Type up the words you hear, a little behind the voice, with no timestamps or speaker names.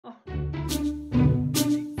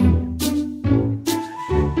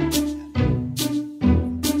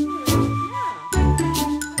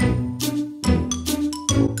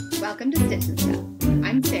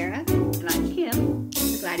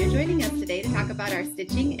about our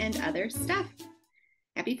stitching and other stuff.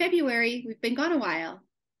 Happy February. We've been gone a while.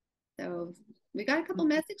 So we got a couple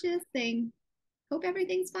messages saying, hope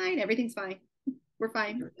everything's fine. Everything's fine. We're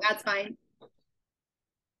fine. Dad's fine.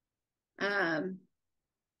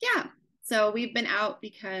 Yeah. So we've been out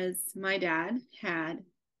because my dad had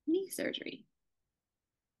knee surgery.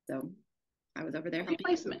 So I was over there helping.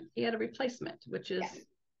 Replacement. He had a replacement, which is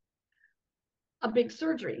a big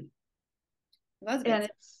surgery. And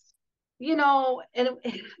it's, you know, and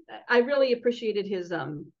I really appreciated his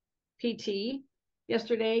PT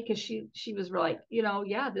yesterday, because she was like, you know,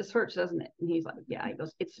 yeah, this hurts, doesn't it? And he's like, yeah. He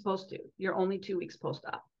goes, it's supposed to. You're only 2 weeks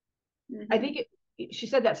post-op. I think she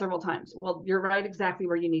said that several times. Well, you're right, exactly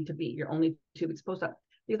where you need to be. You're only 2 weeks post-op.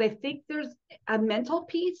 Because I think there's a mental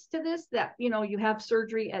piece to this, that, you know, you have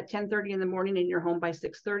surgery at 10:30 in the morning and you're home by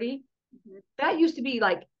 6:30. That used to be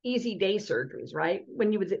like easy day surgeries, right?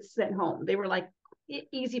 When you would sit sent home, they were like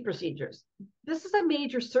easy procedures. This is a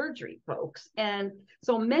major surgery, folks. And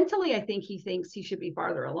so mentally, I think he thinks he should be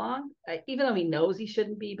farther along, even though he knows he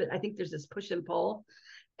shouldn't be. But I think there's this push and pull,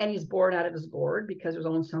 and he's bored out of his gourd because there's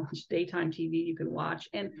only so much daytime TV you can watch.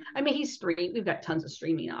 And I mean, we've got tons of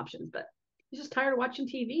streaming options, but he's just tired of watching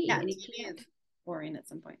TV. Yeah, and he can't. Boring at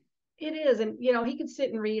some point. It is. And, you know, he can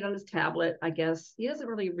sit and read on his tablet, I guess. He doesn't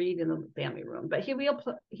really read in the family room, but he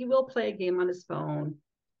will play a game on his phone.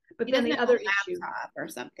 But he then the other issue or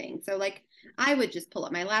something. So like I would just pull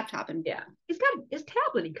up my laptop and he's got his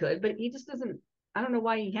tablet, he could, but he just doesn't. I don't know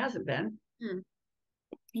why he hasn't been.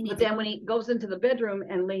 But then when he goes into the bedroom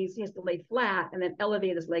and he has to lay flat and then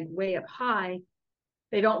elevate his leg way up high,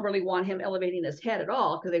 they don't really want him elevating his head at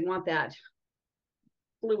all because they want that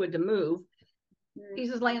fluid to move. He's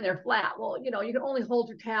just laying there flat. Well, you know, you can only hold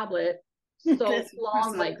your tablet so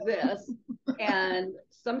long like this. And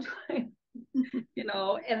sometimes, you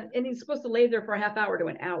know, and he's supposed to lay there for a half hour to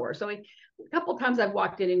an hour. So a couple of times I've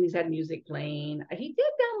walked in and he's had music playing. He did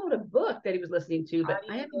download a book that he was listening to, but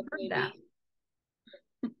I haven't heard that.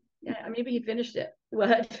 Yeah, maybe he finished it.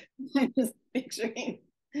 What? I'm just picturing.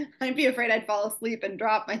 I'd be afraid I'd fall asleep and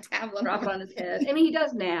drop my tablet. Drop it on his head. I mean, he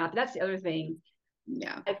does nap. That's the other thing.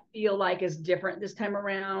 Yeah. I feel like is different this time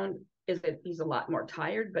around is that he's a lot more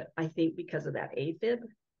tired, but I think because of that AFib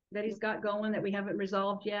that he's got going that we haven't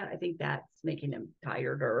resolved yet, I think that's making him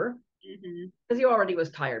tireder. Because he already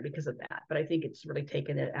was tired because of that, but I think it's really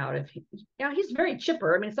taken it out of him. Yeah, he's very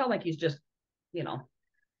chipper. I mean, it's not like he's just, you know,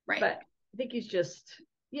 right. But I think he's just,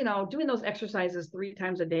 you know, doing those exercises 3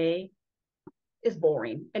 times a day is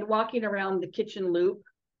boring, and walking around the kitchen loop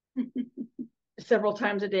several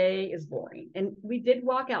times a day is boring. And we did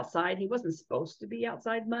walk outside. He wasn't supposed to be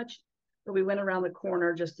outside much, but we went around the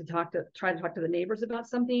corner just to try to talk to the neighbors about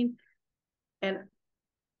something. And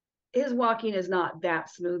his walking is not that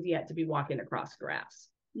smooth yet to be walking across grass.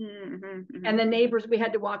 And the neighbors, we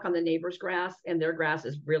had to walk on the neighbors' grass, and their grass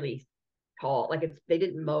is really tall. Like they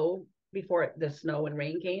didn't mow before the snow and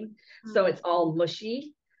rain came. So it's all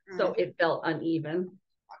mushy. So it felt uneven.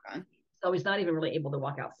 So he's not even really able to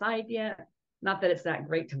walk outside yet. Not that it's that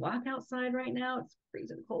great to walk outside right now. It's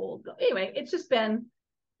freezing cold. But anyway, it's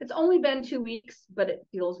only been 2 weeks, but it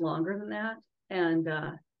feels longer than that. And,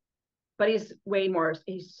 but he's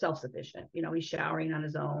self-sufficient. You know, he's showering on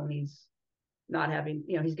his own. He's not having,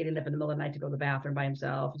 you know, he's getting up in the middle of the night to go to the bathroom by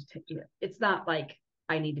himself. It's not like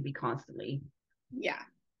I need to be constantly. Yeah.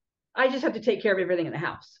 I just have to take care of everything in the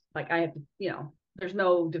house. Like I have to, you know, there's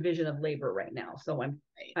no division of labor right now. So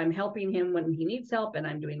I'm helping him when he needs help, and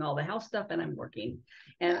I'm doing all the house stuff, and I'm working.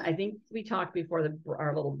 And I think we talked before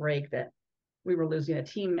our little break that we were losing a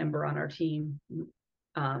team member on our team.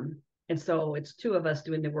 And so it's 2 of us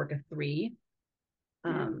doing the work of 3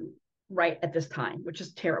 right at this time, which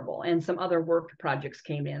is terrible. And some other work projects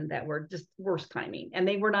came in that were just worse timing, and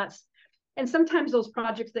they were not. And sometimes those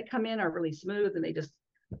projects that come in are really smooth, and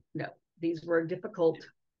these were difficult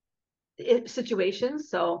situations.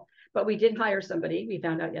 So, but we did hire somebody. We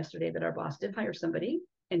found out yesterday that our boss did hire somebody,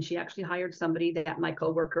 and she actually hired somebody that my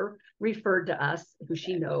coworker referred to us, who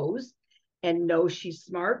she knows and knows she's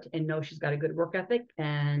smart and knows she's got a good work ethic.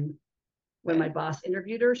 And when my boss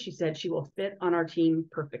interviewed her, she said she will fit on our team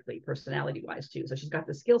perfectly, personality wise too. So she's got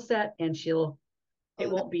the skill set, and it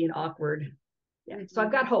won't be an awkward. Yeah. So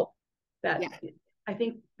I've got hope that I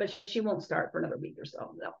think, but she won't start for another week or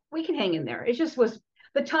so. No, we can hang in there. It just was,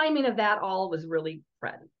 the timing of that all was really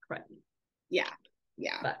cruddy. Yeah.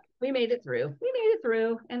 But we made it through.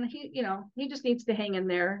 And he just needs to hang in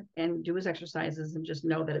there and do his exercises and just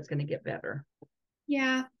know that it's going to get better.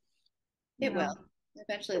 Yeah, it will.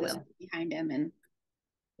 Eventually this will be behind him. And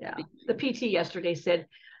the PT yesterday said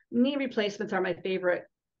knee replacements are my favorite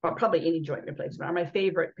or probably any joint replacement, are my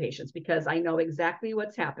favorite patients because I know exactly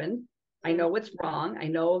what's happened. I know what's wrong. I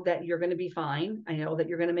know that you're going to be fine. I know that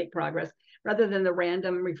you're going to make progress rather than the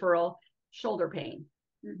random referral shoulder pain.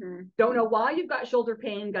 Mm-hmm. Don't know why you've got shoulder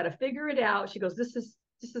pain. Got to figure it out. She goes, this is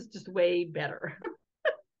just way better.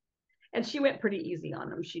 And she went pretty easy on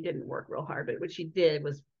them. She didn't work real hard, but what she did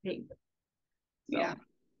was painful. So,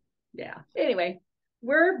 yeah. Anyway,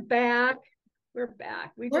 we're back.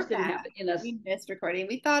 We just didn't have it in us. We missed recording.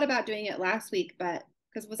 We thought about doing it last week, but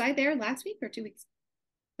because was I there last week or 2 weeks?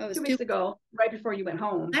 Oh, it was 2 weeks ago, right before you went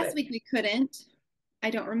home. Last week we couldn't. I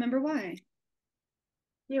don't remember why.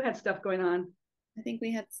 You had stuff going on. I think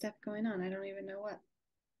we had stuff going on. I don't even know what.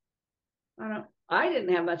 I don't know. I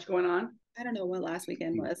didn't have much going on. I don't know what last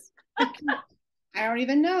weekend was. I don't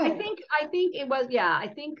even know. I think it was, I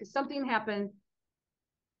think something happened.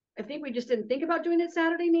 I think we just didn't think about doing it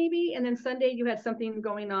Saturday, maybe. And then Sunday you had something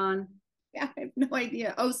going on. Yeah, I have no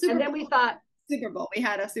idea. Oh, Super Bowl. And then we thought Super Bowl. We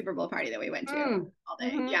had a Super Bowl party that we went to all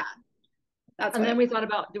day. Mm-hmm. Yeah. And then we thought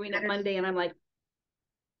about doing it Monday, and I'm like,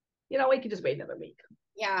 we could just wait another week.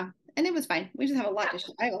 Yeah. And it was fine. We just have a lot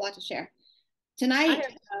I have a lot to share. Tonight,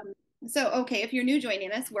 okay, if you're new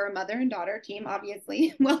joining us, we're a mother and daughter team,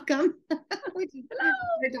 obviously. Welcome. Hello.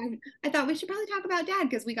 I thought we should probably talk about Dad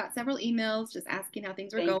because we got several emails just asking how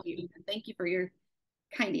things were going. You. Thank you for your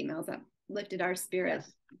kind emails that lifted our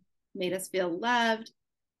spirits, made us feel loved.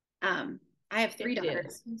 I have 3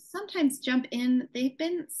 daughters who sometimes jump in. They've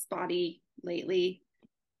been spotty lately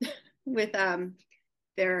with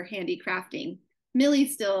their handicrafting. Millie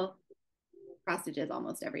still cross stitches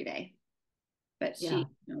almost every day. But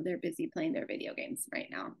they're busy playing their video games right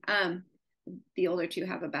now. The older 2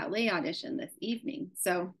 have a ballet audition this evening.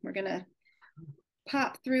 So we're going to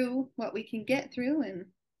pop through what we can get through. And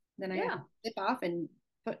then I zip off and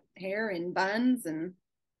put hair in buns and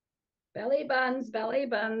ballet buns.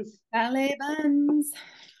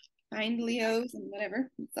 Find Leos and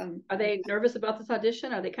whatever. Are they nervous about this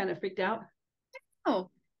audition? Are they kind of freaked out? Oh,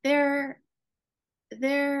 they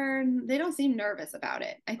don't seem nervous about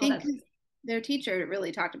it. I think their teacher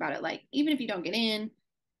really talked about it. Like, even if you don't get in,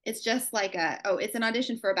 it's just like it's an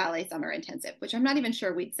audition for a ballet summer intensive, which I'm not even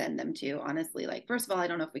sure we'd send them to, honestly. Like, first of all, I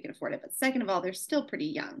don't know if we can afford it, but second of all, they're still pretty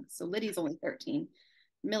young. So Lydia's only 13.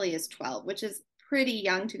 Millie is 12, which is pretty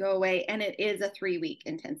young to go away. And it is a 3-week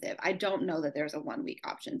intensive. I don't know that there's a 1-week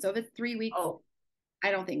option. So if it's 3 weeks, I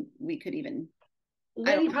don't think we could even.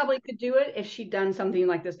 Lydia probably could do it if she'd done something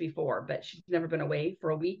like this before, but she's never been away for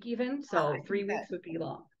a week even. So 3 weeks would be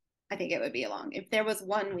long. I think it would be long. If there was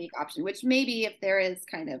 1-week option, which maybe if there is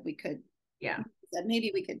we could,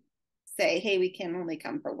 maybe we could say, hey, we can only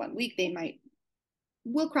come for 1 week.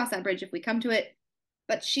 We'll cross that bridge if we come to it.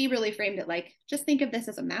 But she really framed it like, just think of this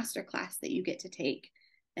as a master class that you get to take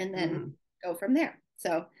and then go from there.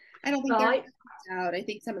 So I don't think they're out. I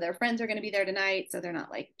think some of their friends are going to be there tonight. So they're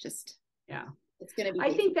not like just, it's going to be.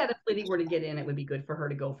 I think that if Lydia were to get in, it would be good for her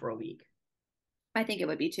to go for a week. I think it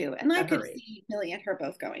would be too. And I could see Millie and her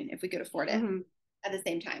both going if we could afford it at the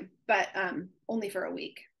same time, but only for a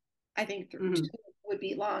week. I think 2 would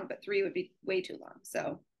be long, but 3 would be way too long.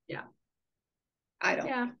 So I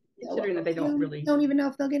don't. Considering that they don't even know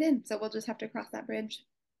if they'll get in. So we'll just have to cross that bridge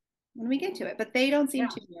when we get to it. But they don't seem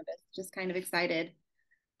too nervous, just kind of excited.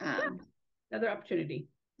 Another opportunity.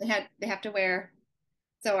 They have to wear.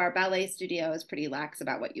 So our ballet studio is pretty lax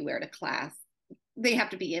about what you wear to class. They have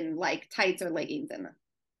to be in like tights or leggings, and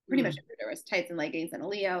pretty much there was tights and leggings and a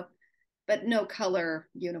Leo, but no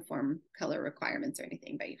uniform color requirements or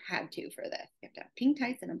anything. But you had to for this. You have to have pink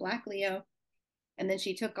tights and a black Leo. And then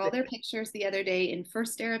she took all their pictures the other day in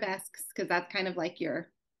first arabesques because that's kind of like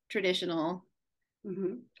your traditional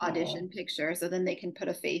audition picture. So then they can put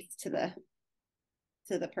a face to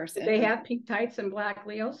the person. Did they have pink tights and black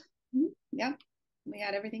Leos? Yeah, we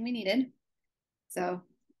had everything we needed. So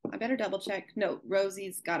I better double check. No, Rosie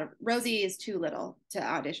is too little to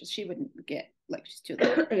audition. She wouldn't get, like, she's too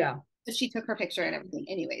little. But she took her picture and everything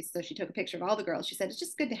anyways. So she took a picture of all the girls. She said, it's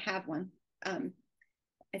just good to have one.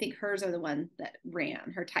 I think hers are the one that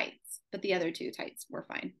ran her tights, but the other 2 tights were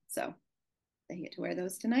fine. So they get to wear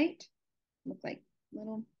those tonight. Look like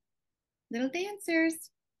little dancers.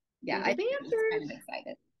 Yeah, I think I'm kind of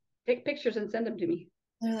excited. Take pictures and send them to me.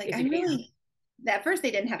 They're like, I'm really. At first,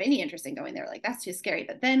 they didn't have any interest in going there. Like, that's too scary.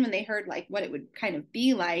 But then when they heard like what it would kind of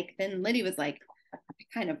be like, then Liddy was like, I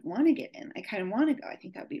kind of want to get in. I kind of want to go. I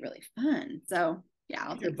think that would be really fun. So yeah,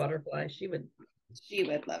 I'll take butterfly. She would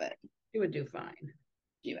love it. She would do fine.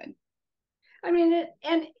 She would. I mean,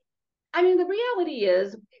 the reality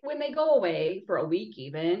is when they go away for a week,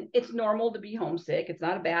 even, it's normal to be homesick. It's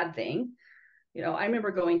not a bad thing. You know, I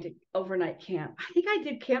remember going to overnight camp. I think I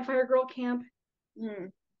did Campfire Girl Camp,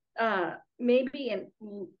 maybe in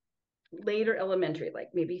later elementary, like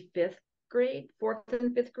maybe fifth grade, fourth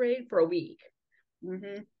and fifth grade for a week.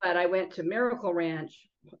 But I went to Miracle Ranch,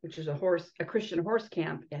 which is a Christian horse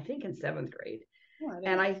camp, I think in seventh grade.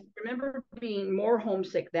 And I remember being more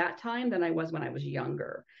homesick that time than I was when I was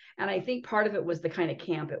younger. And I think part of it was the kind of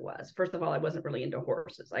camp it was. First of all, I wasn't really into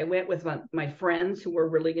horses. I went with my friends who were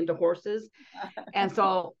really into horses. And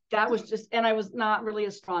so that was just, and I was not really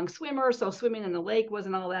a strong swimmer. So swimming in the lake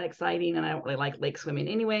wasn't all that exciting. And I don't really like lake swimming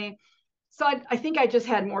anyway. So I think I just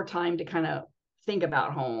had more time to kind of think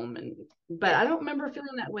about home. But I don't remember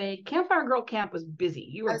feeling that way. Campfire Girl Camp was busy.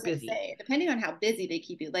 You were busy. Say, depending on how busy they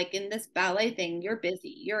keep you, like in this ballet thing, you're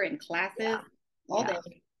busy. You're in classes all day.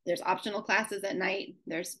 There's optional classes at night.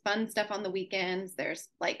 There's fun stuff on the weekends. There's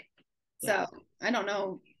like, so I don't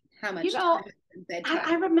know how much time.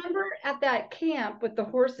 I remember at that camp with the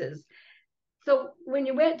horses. So when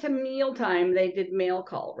you went to mealtime, they did mail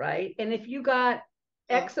call, right? And if you got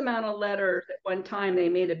X amount of letters at one time, they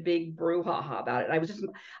made a big brouhaha about it.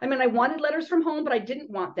 I wanted letters from home, but I didn't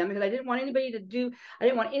want them because I didn't want anybody I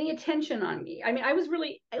didn't want any attention on me. I mean, it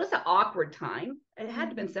was an awkward time. It had to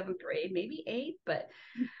have been seventh grade, maybe eighth, but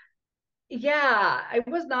yeah,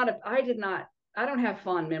 I don't have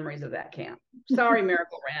fond memories of that camp. Sorry,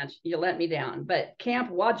 Miracle Ranch, you let me down. But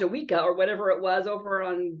Camp Wajawika or whatever it was over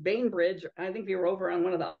on Bainbridge, I think we were over on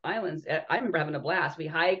one of the islands. I remember having a blast. We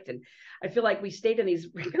hiked, and I feel like we stayed in these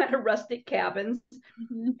kind of rustic cabins.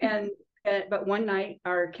 But one night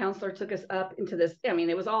our counselor took us up into this. I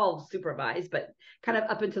mean, it was all supervised, but kind of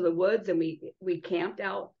up into the woods, and we camped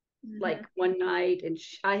out like one night, and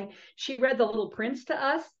she read The Little Prince to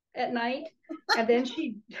us at night. And then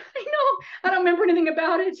I don't remember anything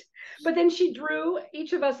about it, but then she drew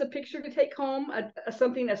each of us a picture to take home,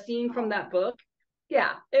 a scene from that book.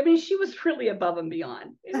 Yeah, I mean, she was really above and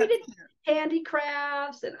beyond. We did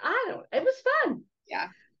handicrafts, and it was fun. Yeah.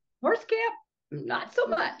 Horse camp, not so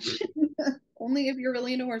much. Only if you're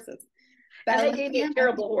really into horses. And they gave me a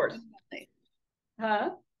terrible horse.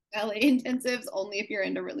 Ballet intensives only if you're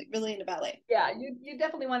really into ballet. Yeah, you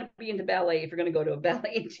definitely want to be into ballet if you're going to go to a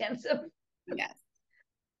ballet intensive. Yes.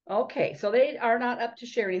 Okay, so they are not up to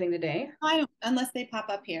share anything today. Unless they pop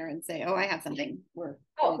up here and say, "Oh, I have something."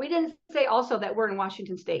 We didn't say also that we're in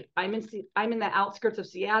Washington State. I'm in the outskirts of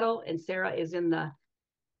Seattle, and Sarah is in the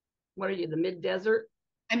the mid desert.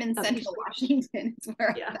 I'm in Central Washington.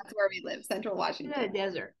 That's where we live, Central Washington. In the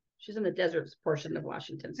desert. She's in the desert portion of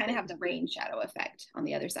Washington State. Kind of have the rain shadow effect on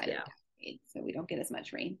the other side of the Cascade, so we don't get as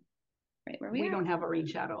much rain. Right where we don't have a rain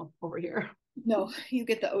shadow over here. No, you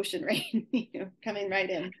get the ocean rain coming right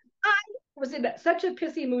in. I was in such a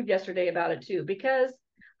pissy mood yesterday about it too, because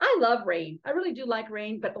I love rain. I really do like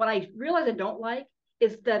rain, but what I realize I don't like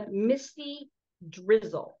is the misty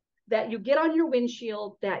drizzle that you get on your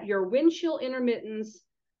windshield, that your windshield intermittents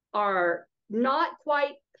are not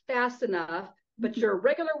quite fast enough, but your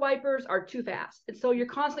regular wipers are too fast. And so you're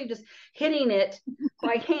constantly just hitting it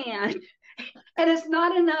by hand. And it's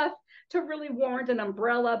not enough to really warrant an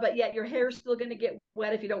umbrella, but yet your hair's still going to get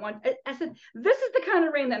wet if you don't want. I said, this is the kind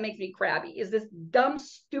of rain that makes me crabby, is this dumb,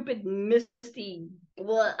 stupid, misty,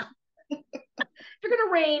 blah. If you're going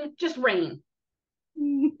to rain, just rain.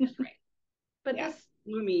 Just rain. But this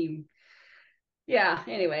gloomy,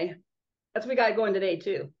 anyway, that's what we got going today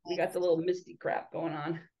too. We got the little misty crap going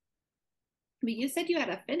on. But you said you had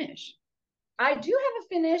a finish. I do have a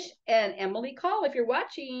finish, and Emily Call, if you're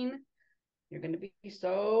watching, you're going to be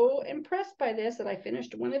so impressed by this that I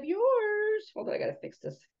finished one of yours. Hold on, I got to fix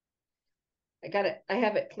this. I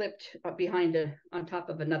have it clipped behind on top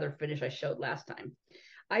of another finish I showed last time.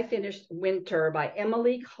 I finished Winter by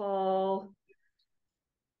Emily Call.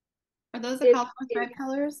 Are those the called for thread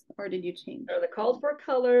colors, or did you change? They're the called for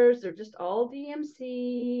colors. They're just all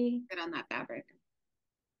DMC. Good on that fabric.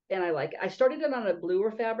 And I like it. I started it on a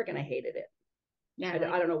bluer fabric and I hated it. Yeah,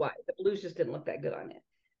 I don't know why. The blues just didn't look that good on it.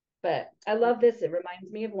 But I love this. It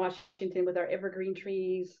reminds me of Washington with our evergreen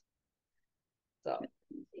trees. So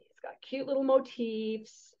it's got cute little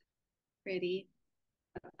motifs. Pretty.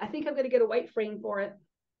 I think I'm going to get a white frame for it.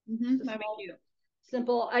 That'd be cute.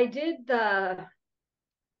 Simple. I did her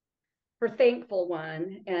Thankful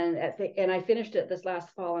one, and I finished it this last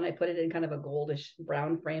fall, and I put it in kind of a goldish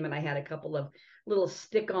brown frame, and I had a couple of little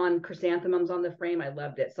stick-on chrysanthemums on the frame. I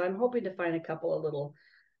loved it. So I'm hoping to find a couple of little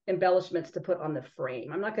embellishments to put on the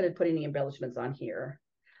frame. I'm not going to put any embellishments on here.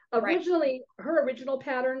 Originally, her original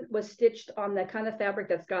pattern was stitched on the kind of fabric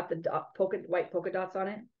that's got the white polka dots on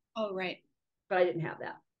it. Oh, right. But I didn't have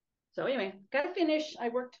that. So anyway, got to finish. I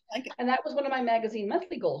worked, Like it. and that was one of my magazine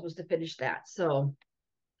monthly goals was to finish that. So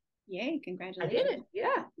Yay, I congratulations. did it.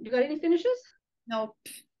 Yeah. You got any finishes? No,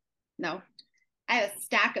 no. I have a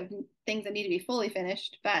stack of things that need to be fully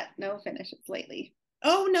finished, but no finishes lately.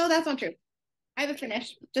 Oh no, that's not true. I have a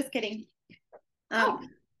finish. Just kidding. Oh,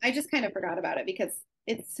 I just kind of forgot about it because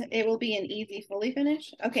it will be an easy fully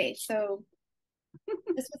finish. Okay, so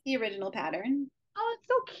this was the original pattern. oh, it's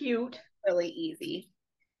so cute. Really easy.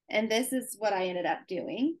 And this is what I ended up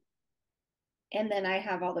doing. And then I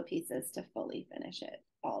have all the pieces to fully finish it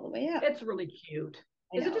all the way up. It's really cute.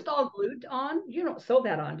 I Is it know. just all glued on? You don't sew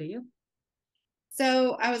that on, do you?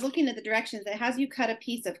 So I was looking at the directions. It has you cut a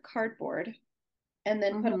piece of cardboard and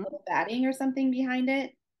then put a little batting or something behind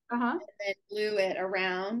it, Uh-huh. and then glue it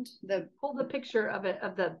around the. Hold the picture of it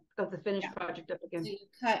of the finished Yeah. project up So again. you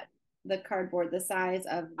cut the cardboard the size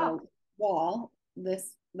of the Oh, wall, the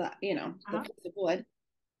the uh-huh. piece of wood,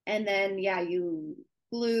 and then yeah, you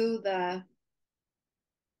glue the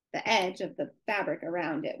edge of the fabric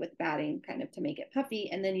around it with batting kind of to make it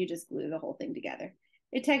puffy, and then you just glue the whole thing together.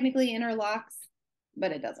 It technically interlocks,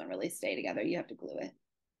 but it doesn't really stay together. You have to glue it.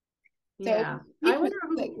 So Yeah. I wonder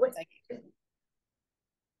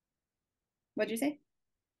what'd you say?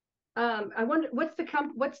 I wonder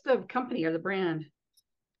what's the company or the brand?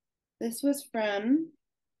 This was from,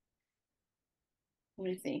 let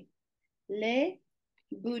me see, Les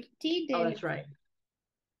Boutilles Oh, de that's right.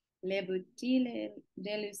 Les Boutilles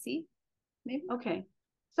de Lucie, maybe? Okay. Les,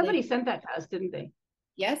 Somebody sent that to us, didn't they?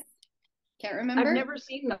 yes, can't I've remember. never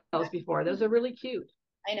seen those before. Those are really cute.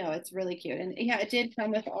 I know, it's really cute. And yeah, it did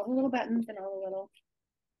come with all the little buttons and all the little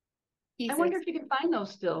I pieces. wonder if you can find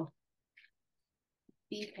those still.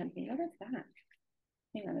 B company. Oh, that's that.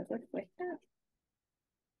 Hang on, it looks like that.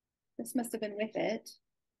 This must have been with it.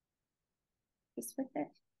 Just with it.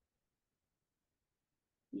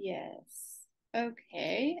 Yes.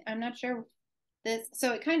 Okay. I'm not sure this.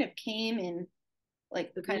 So it kind of came in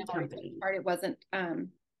like The kind B of on company. part. It wasn't.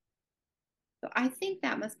 So I think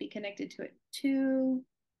that must be connected to it too.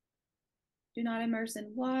 Do not immerse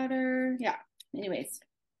in water. Yeah. Anyways,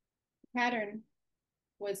 the pattern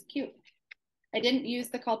was cute. I didn't use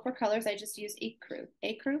the called for colors. I just used ecru.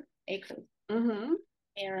 Mm-hmm.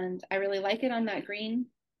 And I really like it on that green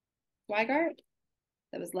swag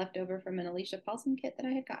that was left over from an Alicia Paulson kit that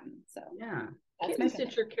I had gotten. So Yeah. that's Kitten my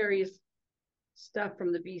pick. Stitcher carries stuff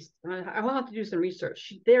from the Beast. I will have to do some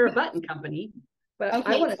research. They're a button company, but I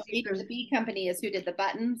Okay, want to so see if there's. the B company is who did the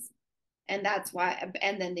buttons, and that's why.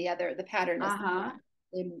 And then the pattern is. Uh-huh.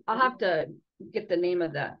 I'll have to get the name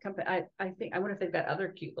of that company. I think I wonder if they've got other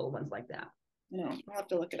cute little ones like that. No, I'll have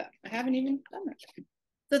to look it up. I haven't even done that.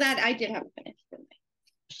 So that I did have a finish.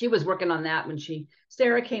 She was working on that when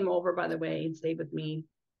Sarah came over, by the way, and stayed with me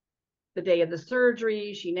the day of the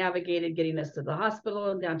surgery. She navigated getting us to the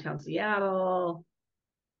hospital in downtown Seattle.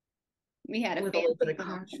 We had a with a little bit fancy of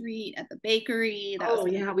car. treat at the bakery. That Oh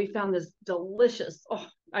was yeah, we found this delicious. Oh,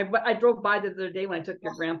 I drove by the other day when I took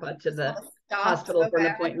your grandpa to the hospital so for an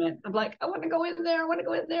bad. appointment. I'm like, I want to go in there. I want to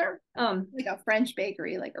go in there. Like a French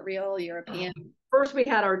bakery, like a real European. First we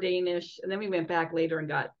had our Danish, and then we went back later and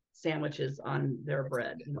got sandwiches on their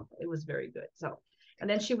bread. It was very good. So, and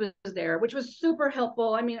then she was there, which was super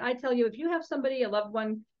helpful. I mean, I tell you, if you have somebody, a loved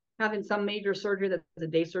one, having some major surgery that's a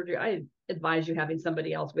day surgery, I advise you having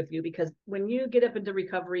somebody else with you, because when you get up into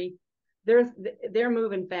recovery, they're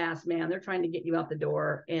moving fast, man. They're trying to get you out the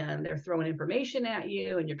door, and they're throwing information at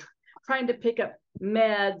you, and you're trying to pick up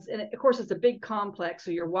meds. And of course, it's a big complex,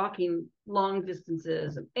 so you're walking long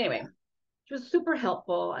distances. Anyway, she was super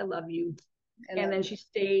helpful. I love you. And then she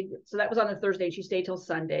stayed. So that was on a Thursday. She stayed till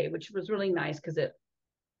Sunday, which was really nice because it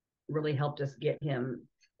really helped us get him.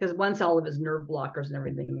 Because once all of his nerve blockers and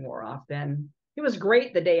everything wore off, then he was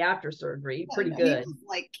great the day after surgery. Pretty good. He was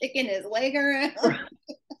like kicking his leg around.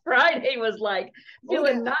 Friday was like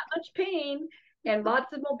feeling not much pain and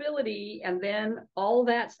lots of mobility. And then all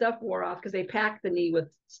that stuff wore off because they packed the knee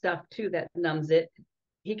with stuff too that numbs it.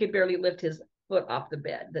 He could barely lift his foot off the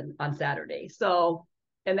bed on Saturday. So,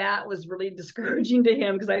 and that was really discouraging to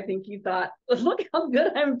him because I think he thought, look how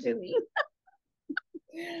good I'm doing.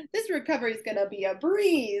 This recovery is going to be a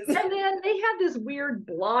breeze. And then they have this weird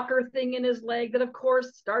blocker thing in his leg that, of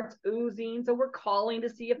course, starts oozing. So we're calling to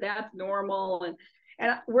see if that's normal.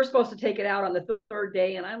 And we're supposed to take it out on the third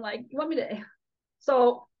day. And I'm like, you want me to?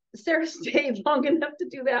 So Sarah stayed long enough to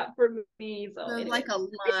do that for me. So anyway, like a line.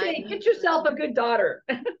 I say, get yourself a good daughter.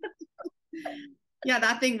 Yeah,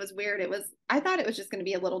 that thing was weird. I thought it was just going to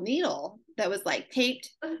be a little needle that was like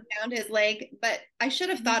taped down to his leg, but I should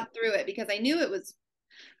have thought through it because I knew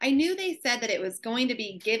they said that it was going to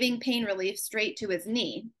be giving pain relief straight to his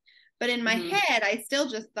knee, But in my head, I still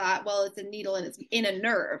just thought, well, it's a needle and it's in a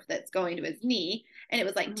nerve that's going to his knee. And it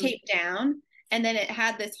was like taped down. And then it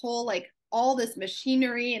had this whole, like, all this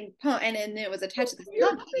machinery and then it was attached to this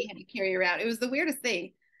pump that he had to carry around. It was the weirdest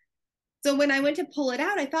thing. So when I went to pull it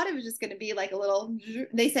out, I thought it was just going to be like a little,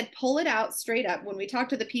 they said, pull it out straight up. When we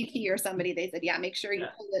talked to the PT or somebody, they said, yeah, make sure you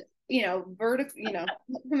pull it, vertical,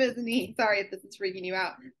 from his knee. Sorry if this is freaking you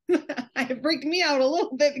out. It freaked me out a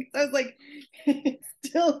little bit because I was like, it's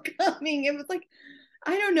still coming. It was like,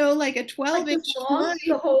 I don't know, like a 12-inch long.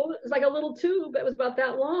 The hose is like a little tube that was about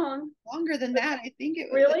that long. Longer than that, I think it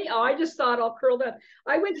was. Really? Oh, I just saw it all curled up.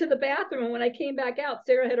 I went to the bathroom, and when I came back out,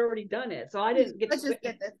 Sarah had already done it, so I didn't get. Let's just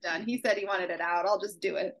get this done. He said he wanted it out. I'll just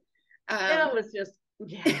do it. It was just.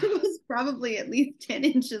 Yeah. It was probably at least 10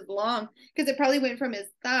 inches long because it probably went from his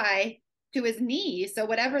thigh to his knee. So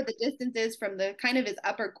whatever the distance is from the kind of his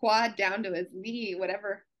upper quad down to his knee,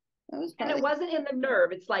 whatever. And it wasn't in the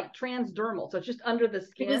nerve. It's like transdermal. So it's just under the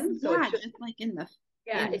skin. So it's just like in the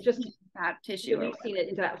it's just fat tissue. Releasing it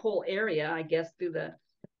into that whole area, I guess, through the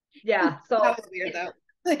So that was weird though.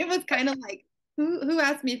 It was kind of like who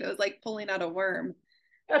asked me if it was like pulling out a worm?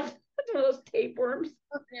 That's one of those tapeworms.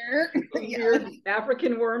 Weird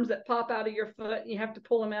African worms that pop out of your foot and you have to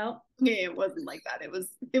pull them out. Yeah, it wasn't like that. It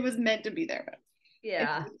was meant to be there.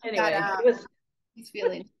 Yeah. Anyway, it was he's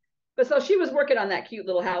feeling. But so she was working on that cute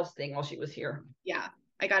little house thing while she was here. Yeah,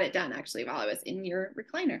 I got it done actually while I was in your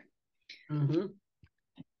recliner.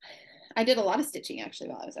 I did a lot of stitching actually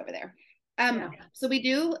while I was over there. So we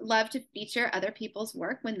do love to feature other people's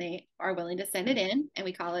work when they are willing to send it in, and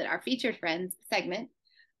we call it our Featured Friends segment.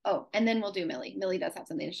 Oh, and then we'll do Millie. Millie does have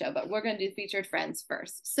something to show, but we're going to do Featured Friends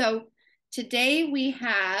first. So today we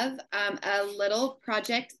have a little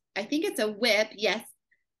project. I think it's a whip, yes,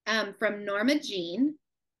 from Norma Jean.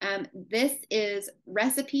 This is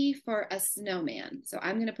Recipe for a Snowman. So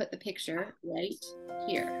I'm going to put the picture right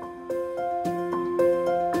here.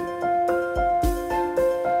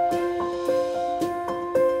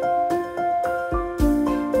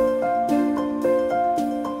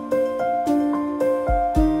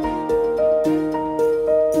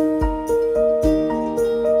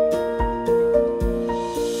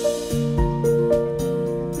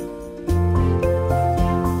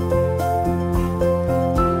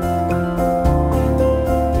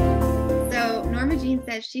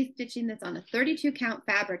 She's stitching this on a 32 count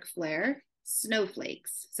fabric flare,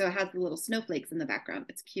 snowflakes. So it has the little snowflakes in the background.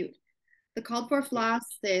 It's cute. The called for floss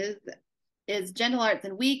is Gentle Arts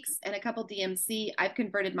and Weeks and a couple DMC. I've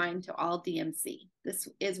converted mine to all DMC. This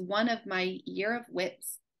is one of my year of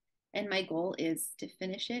whips, and my goal is to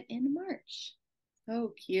finish it in March.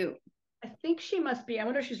 So cute. I think she must be. I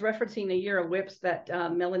wonder if she's referencing the year of whips that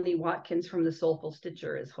Melanie Watkins from the Soulful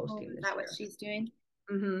Stitcher is hosting this year. Is that what she's doing?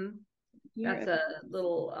 Mm-hmm. That's a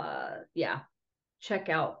little check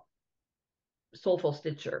out Soulful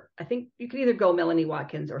Stitcher. I think you can either go Melanie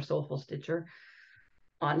Watkins or Soulful Stitcher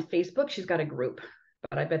on Facebook. She's got a group,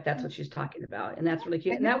 but I bet that's what she's talking about, and that's really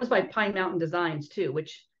cute. And that was by Pine Mountain Designs too,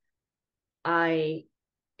 which I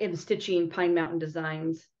am stitching Pine Mountain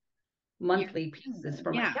Designs monthly pieces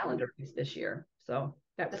for my calendar piece this year, so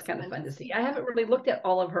that was kind of fun to see. I haven't really looked at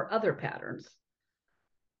all of her other patterns.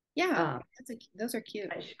 Yeah, those are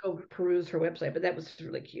cute. I should go peruse her website, but that was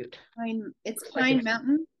really cute. It's Pine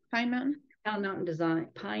Mountain. Pine Mountain Design.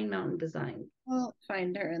 Pine Mountain Design. We'll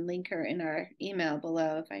find her and link her in our email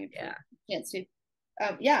below if I get a chance to.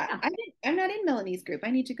 I'm not in Melanie's group.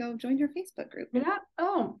 I need to go join her Facebook group. You're not?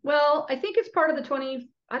 Oh, well, I think it's part of the 20.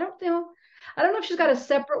 I don't know. I don't know if she's got a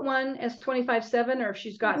separate one as 25/7 or if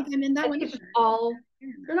she's got. I think I'm in that one. It's all.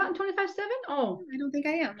 You're not in 25/7? Oh, I don't think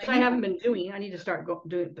I am. I haven't been doing. I need to start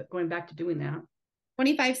going back to doing that.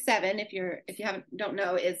 25/7, if you don't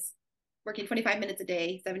know, is working 25 minutes a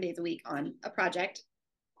day, 7 days a week on a project.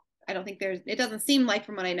 I don't think it doesn't seem like,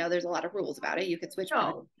 from what I know, there's a lot of rules about it. You could switch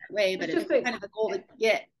that way, but it's kind of a goal to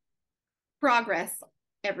get progress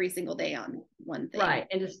every single day on one thing. Right,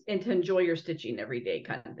 and to enjoy your stitching every day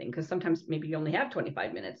kind of thing, because sometimes maybe you only have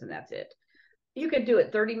 25 minutes and that's it. You could do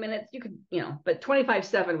it 30 minutes, you could, but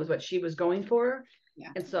 25/7 was what she was going for.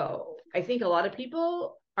 Yeah. And so I think a lot of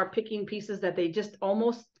people are picking pieces that they just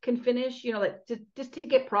almost can finish, like just to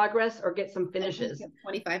get progress or get some finishes.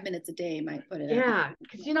 25 minutes a day might put it out.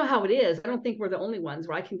 Because you know how it is. I don't think we're the only ones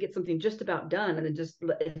where I can get something just about done and then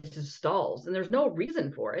it just stalls. And there's no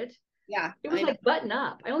reason for it. Yeah. It was like button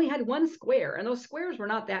up. I only had one square, and those squares were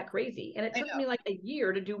not that crazy. And it took me like a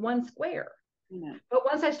year to do one square. Yeah. But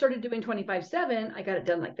once I started doing 25/7, I got it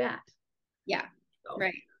done like that. Yeah. So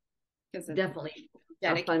right. Definitely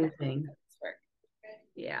a fun thing.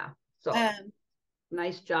 Yeah. So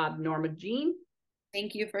nice job, Norma Jean.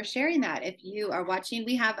 Thank you for sharing that. If you are watching,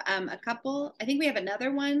 we have a couple, I think we have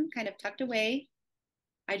another one kind of tucked away.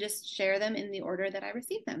 I just share them in the order that I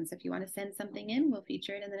receive them. So if you want to send something in, we'll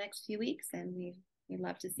feature it in the next few weeks, and we'd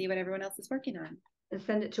love to see what everyone else is working on. And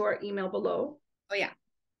send it to our email below. Oh yeah.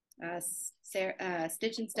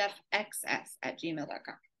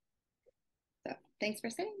 stitchandstuffxs@gmail.com. So thanks for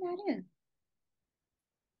sending that in.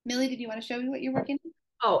 Millie, did you want to show me what you're working on?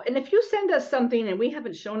 Oh, and if you send us something and we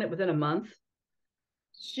haven't shown it within a month,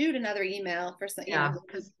 shoot another email for some. Yeah,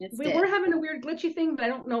 because we're having a weird glitchy thing, but I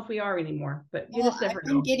don't know if we are anymore. But you just never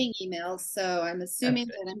know. I'm getting emails, so I'm assuming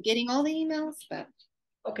that I'm getting all the emails. But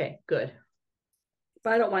okay, good.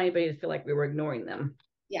 But I don't want anybody to feel like we were ignoring them.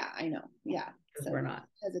 Yeah, I know. Yeah, because we're not.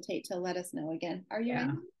 Hesitate to let us know again. Are you?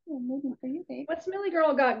 Yeah. I'm moving for you, babe. What's Millie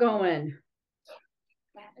Girl got going?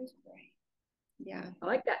 That is great. Yeah, I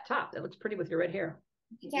like that top. That looks pretty with your red hair.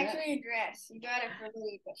 It's actually a dress. You got it for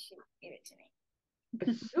Lily, but she gave it to me.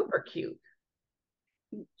 It's super cute.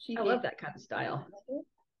 I love that kind of style. I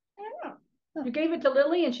don't know. You gave it to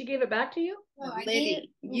Lily and she gave it back to you? No,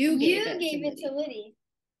 you gave it to Lily.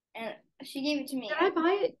 And she gave it to me. Did I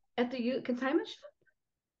buy it at the consignment shop?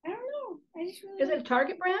 I don't know. I just really Is it a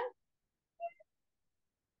Target brand?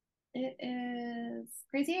 It is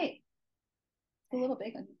Crazy 8. It's a little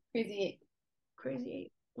big one. Crazy 8. Crazy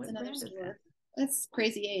 8. What it's another store? That? That's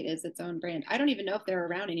Crazy 8 is its own brand. I don't even know if they're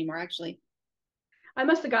around anymore, actually. I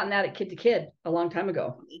must have gotten that at Kid to Kid a long time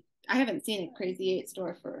ago. I haven't seen a Crazy 8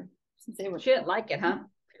 store since they were. She didn't like it, huh?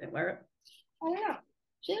 She didn't wear it. I don't know.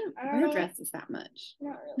 She didn't wear dresses that much.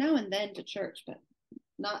 Not really. Now and then to church, but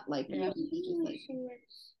not like. Yeah. She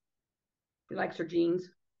likes her jeans.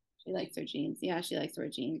 She likes her jeans. Yeah, she likes to wear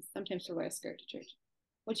jeans. Sometimes she'll wear a skirt to church.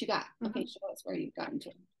 What you got? Mm-hmm. Okay, show us where you've gotten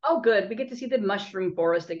to. Oh, good. We get to see the mushroom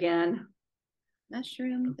forest again.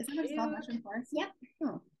 Mushroom. Is that what it's called? Mushroom forest? Yep.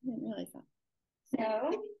 Oh, I didn't realize that.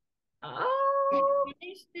 So, I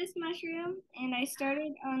finished this mushroom, and I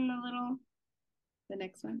started on the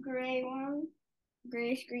next one, gray one,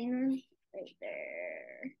 grayish green one, right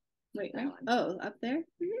there. Wait, no. Oh, up there?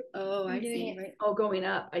 Mm-hmm. Oh, I see. Right. Oh, going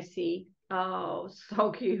up. I see. Oh,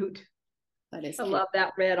 so cute. That is I love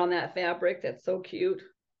that red on that fabric. That's so cute.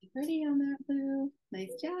 Pretty on that blue.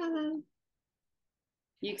 Nice job.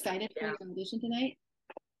 You excited for your audition tonight?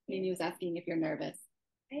 Mimi was asking if you're nervous.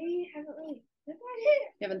 I haven't really thought about it.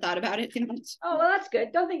 You haven't thought about it too much? Oh, well, that's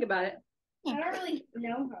good. Don't think about it. I don't really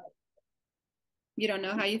know how. You don't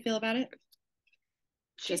know how you feel about it?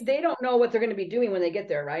 They don't know what they're going to be doing when they get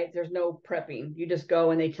there, right? There's no prepping. You just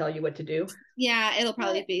go and they tell you what to do. Yeah, it'll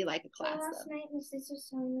probably be like a class. Last night, my sister was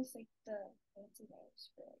telling us like the fancy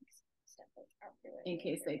names for like stuff like outfit. In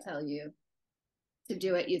case they tell you to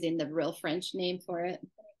do it using the real French name for it.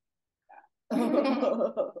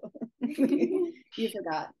 You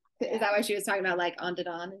forgot. Is that why she was talking about like on to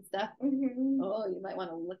don and stuff? Mm-hmm. Oh, you might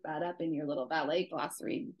want to look that up in your little ballet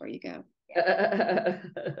glossary before you go.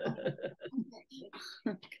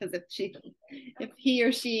 Because if he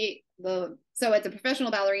or she so it's a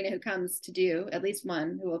professional ballerina who comes to do, at least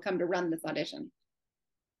one who will come to run this audition,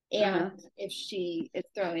 and if she is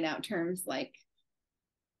throwing out terms like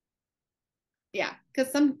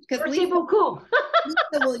because Lisa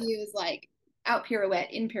will use like out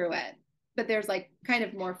pirouette, in pirouette, but there's like kind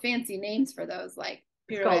of more fancy names for those, like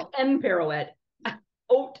pirouette. It's called en pirouette.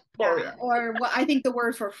 Haute pirouette. Or what I think the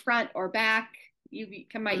word for front or back, you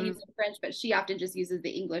might use in French, but she often just uses the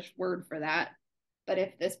English word for that. But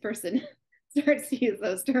if this person starts to use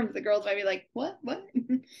those terms, the girls might be like, what?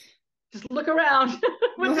 Just look around.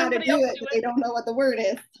 Know how to do it, but they don't know what the word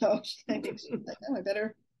is. So I think she's like, oh, I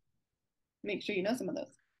better make sure you know some of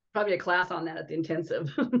those. Probably a class on that at the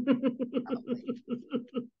intensive.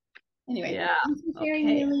 Anyway, yeah. Thanks for sharing,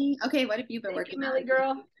 Millie. Okay, what have you been working on? Millie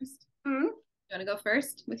girl. You want to go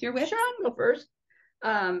first with your whip? Sure, I can go first.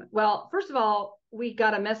 Well, first of all, we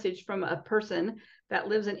got a message from a person that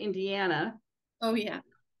lives in Indiana. Oh, yeah.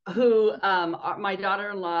 Who, my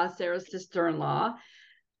daughter-in-law, Sarah's sister-in-law,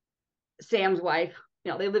 Sam's wife,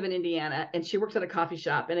 they live in Indiana, and she works at a coffee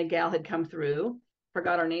shop, and a gal had come through.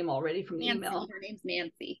 Forgot her name already from the email. Her name's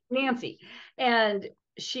Nancy. Nancy. And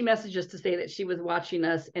she messaged us to say that she was watching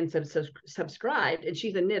us and subscribed, and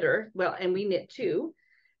she's a knitter. Well, and we knit too.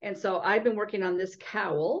 And so I've been working on this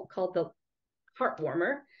cowl called the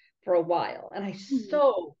Heartwarmer for a while. And I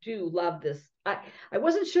so do love this. I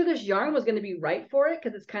wasn't sure this yarn was going to be right for it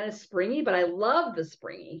because it's kind of springy, but I love the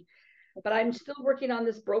springy. But I'm still working on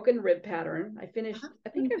this broken rib pattern. I think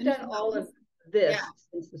I've done all of this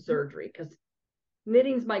since the surgery, because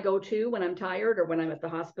knitting's my go-to when I'm tired or when I'm at the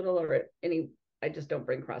hospital or I just don't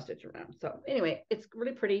bring cross stitch around. So anyway, it's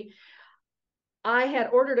really pretty. I had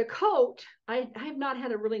ordered a coat. I have not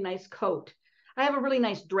had a really nice coat. I have a really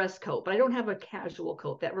nice dress coat, but I don't have a casual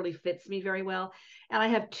coat that really fits me very well. And I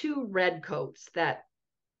have 2 red coats that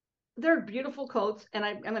they're beautiful coats, and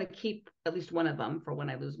I'm going to keep at least one of them for when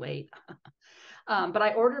I lose weight. But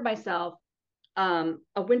I ordered myself a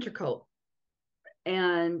winter coat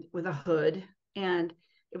and with a hood, and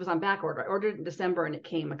it was on back order. I ordered it in December and it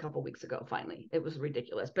came a couple weeks ago. Finally, it was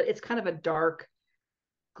ridiculous, but it's kind of a dark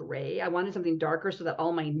gray. I wanted something darker so that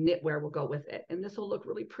all my knitwear will go with it, and this will look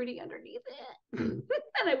really pretty underneath it. And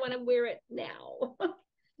I want to wear it now.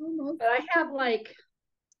 But I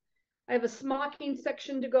have a smocking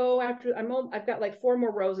section to go after. I've got like 4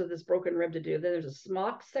 more rows of this broken rib to do. Then there's a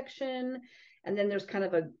smock section, and then there's kind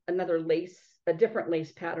of another lace, a different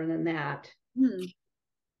lace pattern than that, and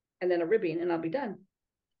then a ribbing, and I'll be done.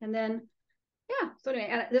 And then yeah, so anyway,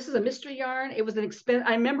 and this is a mystery yarn. It was an expense.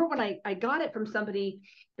 I remember when I got it from somebody,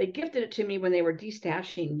 they gifted it to me when they were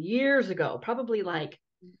destashing years ago, probably like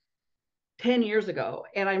 10 years ago.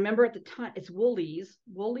 And I remember at the time, it's Woolleys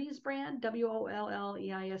brand,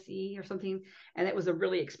 Wollleise or something. And it was a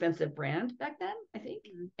really expensive brand back then, I think.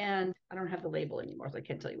 And I don't have the label anymore, so I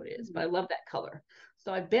can't tell you what it is, but I love that color.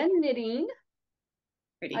 So I've been knitting.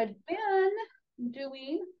 Pretty. I've been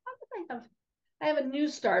doing, I have a new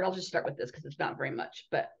start. I'll just start with this because it's not very much,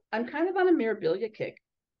 but I'm kind of on a Mirabilia kick,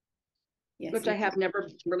 which I have never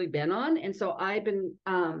really been on. And so I've been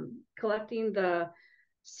collecting the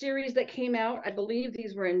series that came out. I believe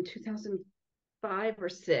these were in 2005 or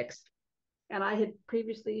 6. And I had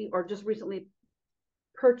previously or just recently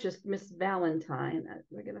purchased Miss Valentine.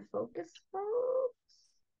 We're going to focus, folks.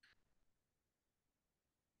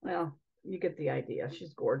 Well, you get the idea.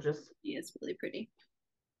 She's gorgeous. She is really pretty.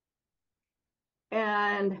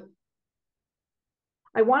 And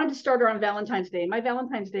I wanted to start her on Valentine's Day. My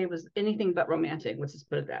Valentine's Day was anything but romantic. Let's just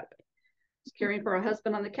put it that way. I was caring for a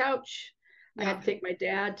husband on the couch. I had to take my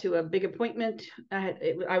dad to a big appointment.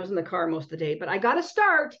 I was in the car most of the day, but I got a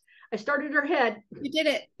start. I started her head. You did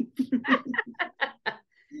it.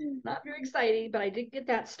 Not very exciting, but I did get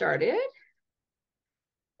that started.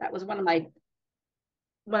 That was one of my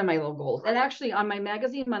little goals. And actually on my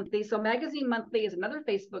Magazine Monthly, so Magazine Monthly is another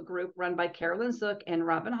Facebook group run by Carolyn Zook and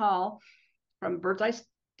Robin Hall from Bird's Eye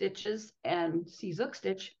Stitches and C Zook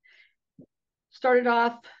Stitch. Started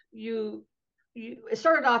off, it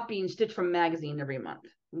started off being Stitch from Magazine every month.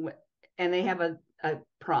 And they have a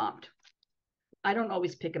prompt. I don't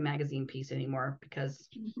always pick a magazine piece anymore because,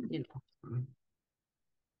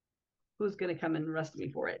 who's going to come and arrest me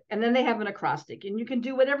for it? And then they have an acrostic, and you can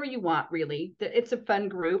do whatever you want, really. It's a fun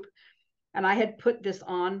group. And I had put this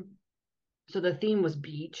on. So the theme was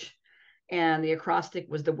beach, and the acrostic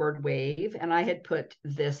was the word wave. And I had put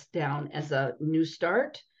this down as a new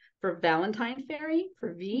start for Valentine Fairy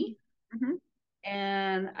for V.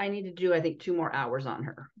 And I need to do, I think, 2 more hours on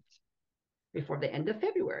her before the end of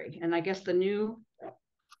February. And I guess the new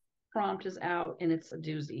prompt is out, and it's a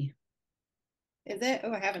doozy. Is it?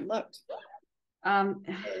 Oh, I haven't looked.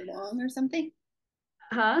 Really long or something?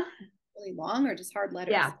 Huh? Really long or just hard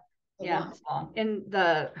letters? Yeah. Yeah, it's long. And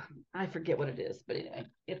I forget what it is, but anyway,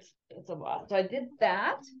 it's a lot. So I did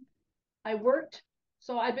that. I've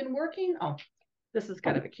been working. Oh, this is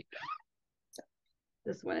kind of a cute one.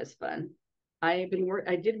 This one is fun. I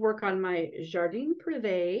did work on my Jardin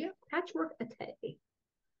Privé patchwork Ate,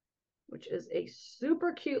 which is a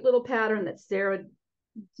super cute little pattern that Sarah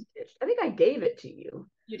stitched. I think I gave it to you.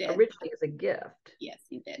 You did. Originally as a gift. Yes,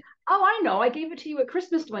 you did. Oh, I know. I gave it to you at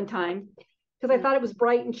Christmas one time because I thought it was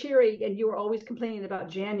bright and cheery, and you were always complaining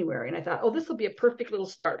about January. And I thought, oh, this will be a perfect little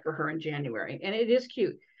start for her in January. And it is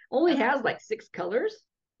cute. Only has like 6 colors.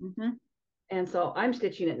 And so I'm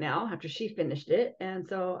stitching it now after she finished it. And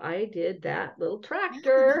so I did that little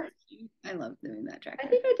tractor. I love doing that tractor. I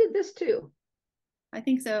think I did this too. I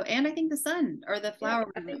think so. And I think the sun or the flower.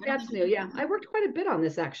 Yeah, I think that's new. Yeah. I worked quite a bit on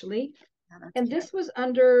this actually. And this was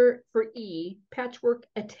under for E, patchwork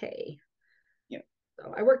Ate. Yep.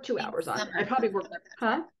 So I worked 2 hours on it. I probably worked,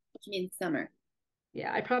 huh? Which means summer.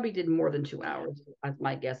 Yeah, I probably did more than 2 hours, that's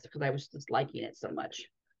my guess, because I was just liking it so much.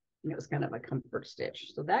 And it was kind of a comfort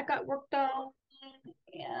stitch. So that got worked on.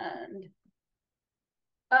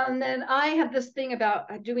 And then I have this thing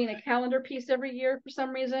about doing a calendar piece every year for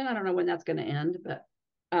some reason. I don't know when that's going to end, but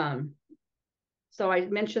so I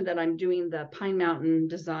mentioned that I'm doing the Pine Mountain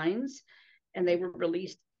designs, and they were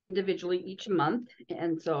released individually each month.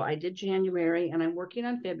 And so I did January, and I'm working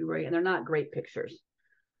on February, and they're not great pictures,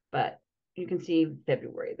 but you can see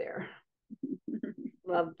February there.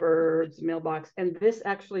 Love birds, mailbox. And this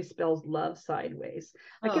actually spells love sideways.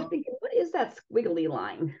 I kept thinking, what is that squiggly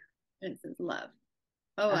line? It says love.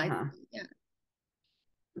 Oh, yeah.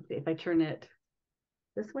 see if I turn it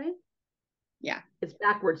this way. Yeah. It's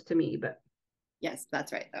backwards to me, but. Yes,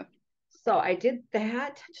 that's right though. So I did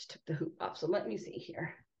that. I just took the hoop off. So let me see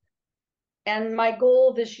here. And my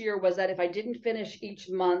goal this year was that if I didn't finish each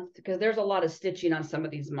month, because there's a lot of stitching on some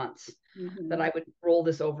of these months, that I would roll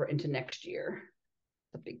this over into next year.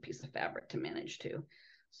 It's a big piece of fabric to manage too.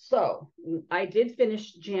 So I did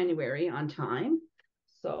finish January on time.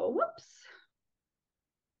 So whoops.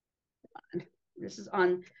 This is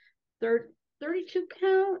on 32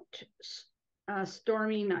 count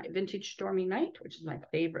Stormy Night, vintage Stormy Night, which is my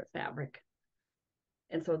favorite fabric.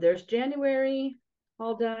 And so there's January,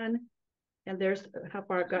 all done. And there's how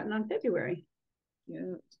far I've gotten on February.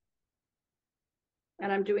 Yeah.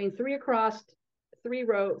 And I'm doing 3 across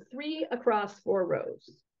 4 rows.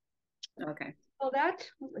 Okay. So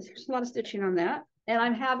there's a lot of stitching on that. And I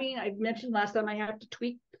mentioned last time I have to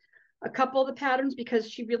tweak a couple of the patterns because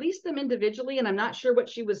she released them individually and I'm not sure what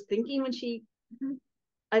she was thinking when she,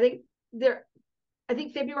 I think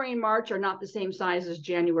February and March are not the same size as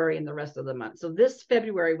January and the rest of the month. So this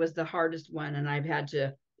February was the hardest one and I've had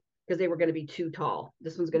to, because they were going to be too tall.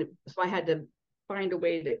 So I had to find a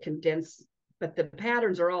way to condense, but the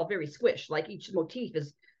patterns are all very squished, like each motif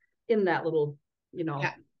is in that little,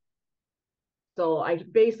 Yeah. So I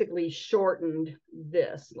basically shortened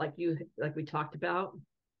this, like we talked about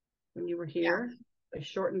when you were here. Yeah. I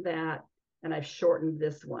shortened that and I've shortened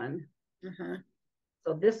this one.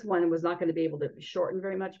 So this one was not going to be able to shorten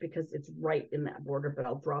very much because it's right in that border, but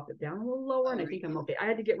I'll drop it down a little lower and I think I'm okay. I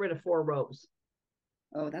had to get rid of 4 rows.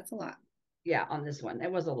 Oh, that's a lot. Yeah, on this one.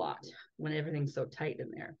 It was a lot when everything's so tight in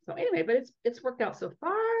there. So anyway, but it's worked out so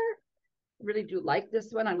far. I really do like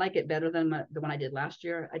this one. I like it better than the one I did last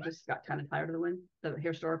year. I just got kind of tired of the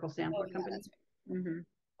historical sampler company. Right.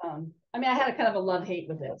 I mean, I had a kind of a love-hate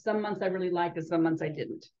with it. Some months I really liked and some months I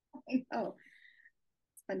didn't. Oh,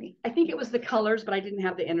 it's funny. I think it was the colors, but I didn't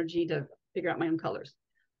have the energy to figure out my own colors.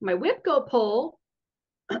 My whip go pull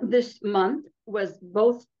this month was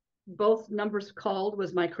both numbers called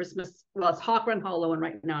was my Christmas. Well, it's Hawk Run Hollow, and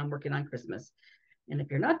right now I'm working on Christmas. And if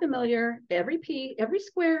you're not familiar, every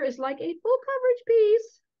square is like a full coverage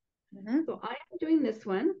piece. So I am doing this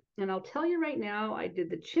one, and I'll tell you right now, I did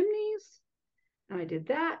the chimneys, and I did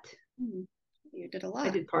that. You did a lot. I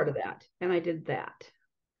did part of that, and I did that.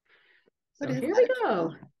 So here we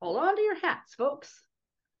go. Hold on to your hats, folks.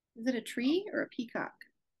 Is it a tree or a peacock?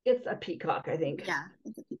 It's a peacock, I think. Yeah,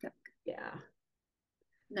 it's a peacock. Yeah.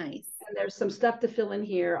 Nice. And there's some stuff to fill in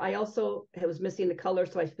here. I also was missing the color,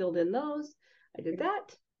 so I filled in those. I did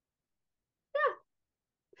that. Yeah.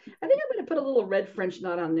 I think I'm going to put a little red French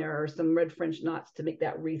knot on there or some red French knots to make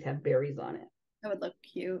that wreath have berries on it. That would look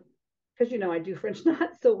cute. Because I do French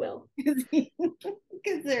knots so well.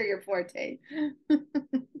 Because they're your forte.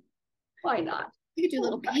 Why not? You could do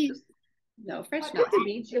little beads. No, French knots.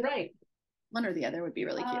 Beads, you're right. One or the other would be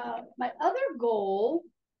really cute. My other goal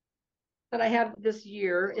that I have this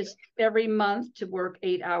year is every month to work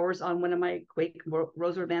 8 hours on one of my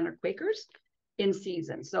Rosa Banner Quakers in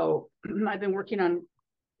season. So I've been working on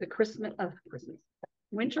the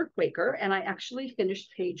Winter Quaker, and I actually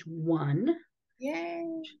finished page 1. Yay!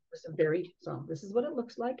 So this is what it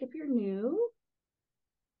looks like if you're new.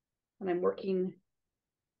 And I'm working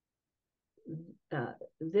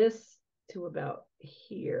this to about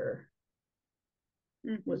here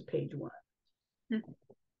was page 1.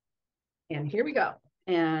 And here we go.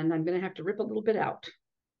 And I'm going to have to rip a little bit out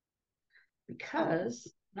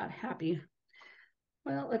because I'm not happy.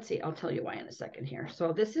 Well, let's see. I'll tell you why in a second here.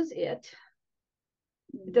 So this is it.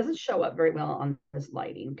 It doesn't show up very well on this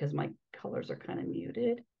lighting because my colors are kind of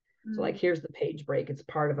muted. So like here's the page break. It's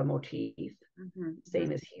part of a motif.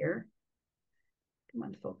 Same as here. Come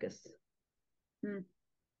on, focus. I'm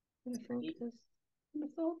not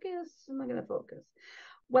going to focus.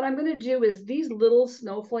 What I'm going to do is these little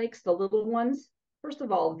snowflakes, the little ones, first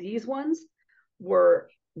of all, these ones were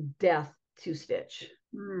death to stitch.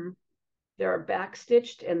 They're back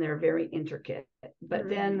stitched and they're very intricate. But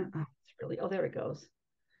then, there it goes.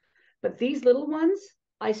 But these little ones,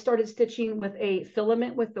 I started stitching with a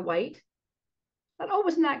filament with the white. But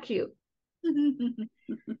wasn't that cute?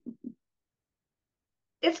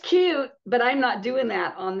 It's cute, but I'm not doing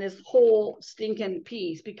that on this whole stinking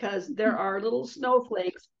piece because there are little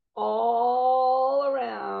snowflakes all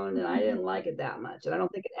around and I didn't like it that much. And I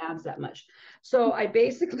don't think it adds that much. So I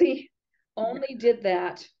basically only did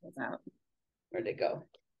that. Where'd it go?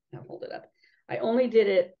 I'll hold it up. I only did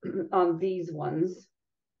it on these ones.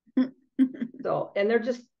 So, and they're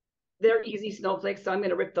easy snowflakes. So I'm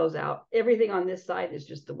going to rip those out. Everything on this side is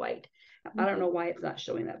just the white. I don't know why it's not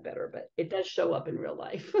showing that better, but it does show up in real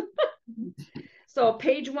life. So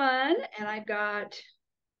page 1, and I've got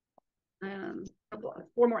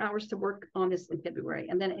 4 more hours to work on this in February.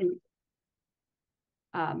 And then in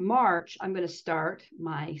March, I'm going to start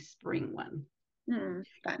my spring one. Fun.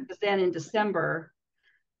 Because then in December,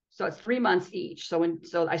 so it's 3 months each.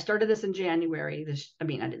 So I started this in January. I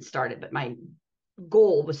didn't start it, but my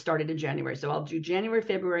goal was started in January. So I'll do January,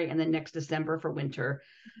 February, and then next December for winter,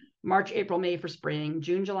 March, April, May for spring,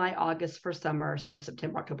 June, July, August for summer,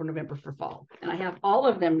 September, October, November for fall. And I have all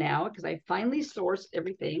of them now because I finally sourced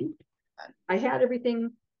everything. I had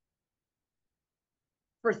everything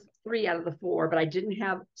for 3 out of the 4, but I didn't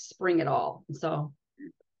have spring at all. And so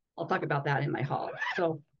I'll talk about that in my haul.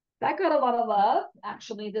 So that got a lot of love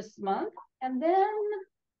actually this month. And then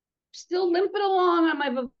still limping along on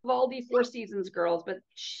my Vivaldi 4 Seasons girls, but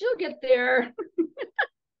she'll get there.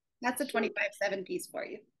 That's a 25/7 piece for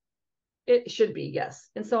you. It should be,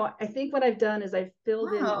 yes. And so I think what I've done is I've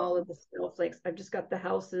filled in all of the snowflakes. I've just got the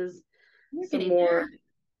houses, some more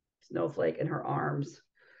snowflake in her arms.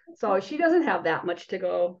 So she doesn't have that much to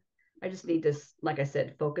go. I just need to, like I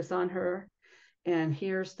said, focus on her. And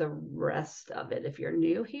here's the rest of it. If you're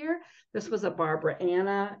new here, this was a Barbara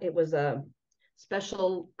Anna. It was a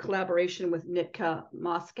special collaboration with Nitka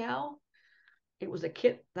Moscow. It was a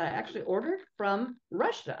kit that I actually ordered from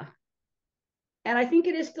Russia. And I think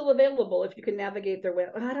it is still available if you can navigate their way.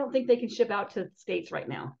 I don't think they can ship out to States right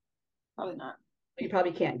now. Probably not. You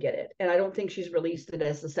probably can't get it. And I don't think she's released it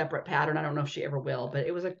as a separate pattern. I don't know if she ever will, but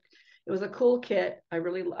it was a cool kit. I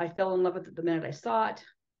fell in love with it the minute I saw it.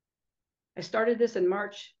 I started this in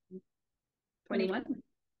March 21.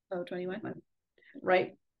 Oh, 21.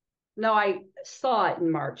 Right. No, I saw it in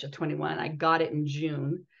March of 21. I got it in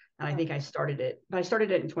June. And I think I started it, but I started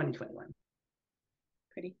it in 2021.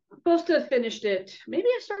 Pretty. I'm supposed to have finished it. Maybe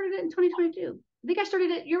I started it in 2022. I think I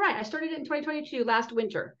started it. You're right. I started it in 2022 last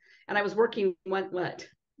winter. And I was working what?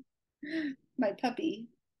 My puppy.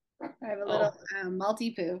 I have a little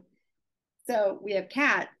Maltipoo. So we have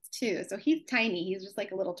cats too. So he's tiny. He's just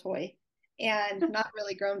like a little toy and not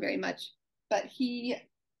really grown very much. But he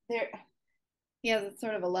has a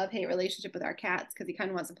sort of a love-hate relationship with our cats because he kind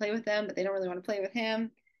of wants to play with them, but they don't really want to play with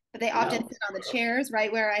him. But they often sit on the chairs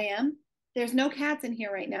right where I am. There's no cats in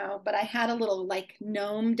here right now, but I had a little like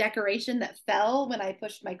gnome decoration that fell when I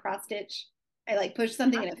pushed my cross stitch. I like pushed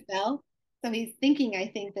something and it fell. So he's thinking, I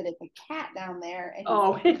think, that it's a cat down there, and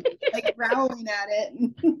he's like growling at it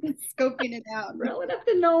and scoping it out. Growling at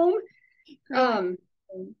the gnome.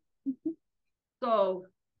 So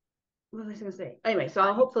what was I going to say? Anyway, so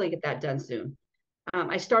I'll hopefully get that done soon.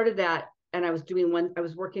 I started that, and I was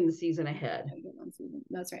working the season ahead.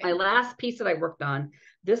 That's right. My last piece that I worked on,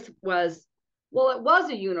 it was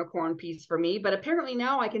a unicorn piece for me, but apparently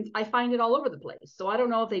now I find it all over the place. So I don't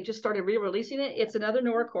know if they just started re-releasing it. It's another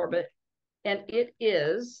Nora Corbett, and it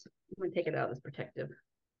is, I'm going to take it out as protective.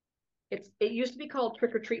 It used to be called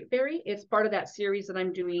Trick or Treat Fairy. It's part of that series that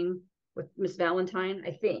I'm doing with Miss Valentine,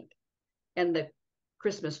 I think, and the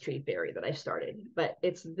Christmas Tree Fairy that I started, but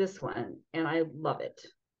it's this one, and I love it.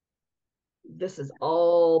 This is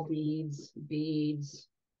all beads.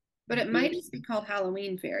 But it might just be called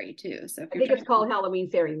Halloween Fairy too. So I think it's called Halloween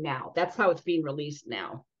Fairy now. That's how it's being released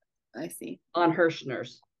now. I see. On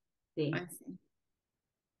Hirschner's. See? I see.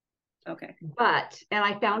 Okay. And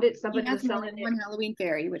I found it. Somebody was selling one Halloween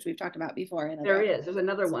Fairy, which we've talked about before. There's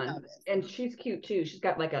another one, and she's cute too. She's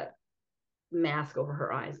got like a mask over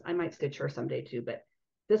her eyes. I might stitch her someday too, but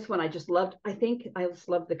this one I just loved. I think I just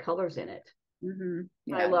love the colors in it. Mm-hmm.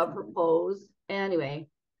 Yeah, I love her pose. Anyway,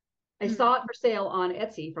 I saw it for sale on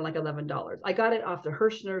Etsy for like $11. I got it off the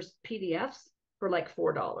Hirschner's PDFs for like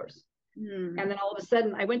 $4. And then all of a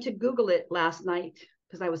sudden I went to Google it last night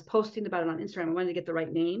because I was posting about it on Instagram. I wanted to get the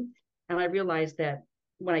right name. And I realized that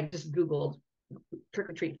when I just Googled Trick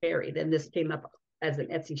or Treat Fairy, then this came up as an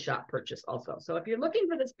Etsy shop purchase also. So if you're looking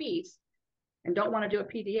for this piece and don't want to do a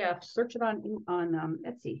PDF, search it on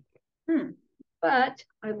Etsy. But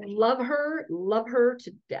I love her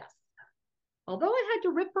to death. Although I had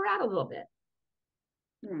to rip her out a little bit.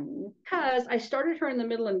 Because I started her in the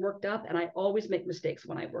middle and worked up, and I always make mistakes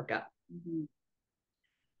when I work up.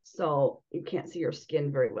 So you can't see her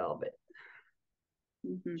skin very well, but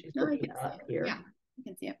she's looking up here. Yeah, you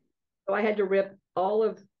can see it. So I had to rip all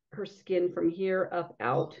of her skin from here up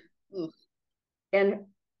out. And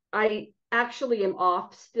I actually am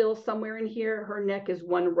off still somewhere in here. Her neck is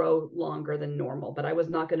 1 row longer than normal, but I was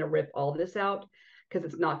not going to rip all this out because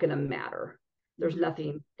it's not going to matter. There's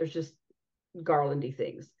nothing, there's just garlandy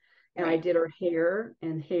things. And I did her hair,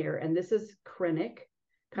 and this is Krennic,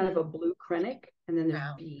 kind of a blue Krennic, and then there's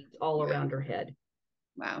beads all around her head.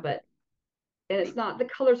 Wow. But and it's not, the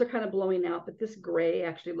colors are kind of blowing out, but this gray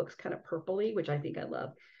actually looks kind of purpley, which I think I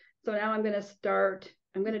love. So now I'm going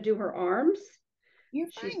to do her arms. You're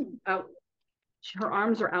She's fine. out, her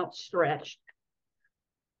arms are outstretched.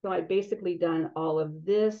 So I basically done all of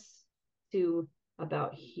this to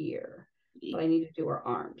about here, but I need to do her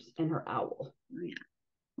arms and her owl. Oh, yeah.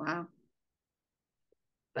 Wow.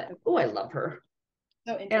 But, oh, I love her.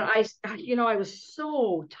 So And I was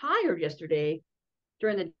so tired yesterday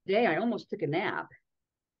during the day. I almost took a nap.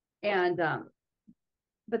 And,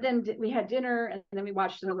 but then we had dinner, and then we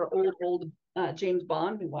watched another old James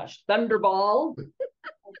Bond. We watched Thunderball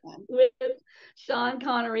with Sean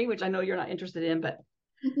Connery, which I know you're not interested in, but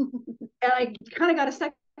and I kind of got a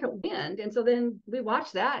second wind. And so then we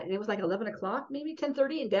watched that, and it was like 11 o'clock, maybe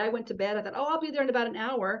 10:30, and Dad went to bed. I thought, oh, I'll be there in about an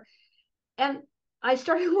hour. And I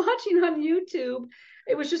started watching on YouTube.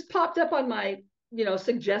 It was just popped up on my,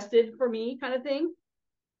 suggested for me kind of thing.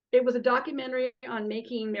 It was a documentary on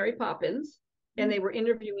making Mary Poppins, and they were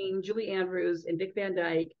interviewing Julie Andrews and Dick Van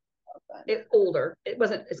Dyke. It's older.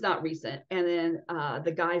 It's not recent. And then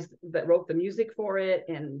the guys that wrote the music for it,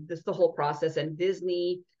 and the whole process, and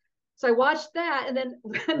Disney. So I watched that, and then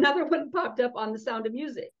another one popped up on The Sound of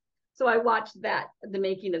Music. So I watched that, the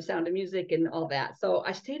making of Sound of Music and all that. So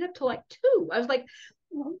I stayed up till like 2. I was like,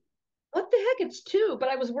 what the heck? It's 2. But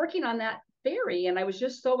I was working on that fairy, and I was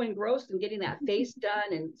just so engrossed in getting that face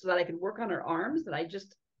done, and so that I could work on her arms, that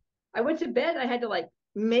I went to bed. I had to like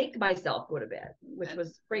make myself go to bed, which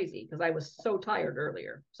was crazy because I was so tired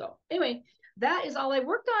earlier. So anyway, that is all I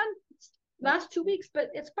worked on last 2 weeks, but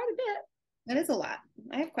it's quite a bit. That is a lot.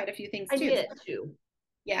 I have quite a few things too. I did too.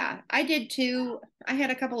 Yeah, I did too. I had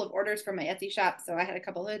a couple of orders from my Etsy shop, so I had a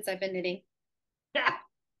couple hoods I've been knitting. Yeah.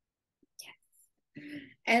 Yes.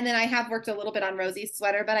 And then I have worked a little bit on Rosie's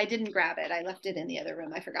sweater, but I didn't grab it. I left it in the other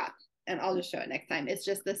room. I forgot. And I'll just show it next time. It's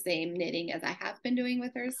just the same knitting as I have been doing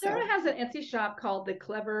with her. Sarah has an Etsy shop called The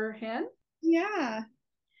Clever Hen. Yeah.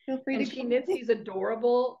 Feel free to. She knits these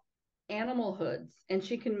adorable animal hoods, and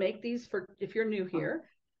she can make these for, if you're new here,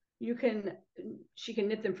 she can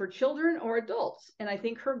knit them for children or adults. And I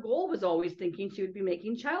think her goal was always thinking she would be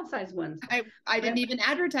making child-size ones. I didn't even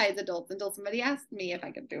advertise adults until somebody asked me if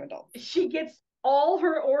I could do adults. She gets all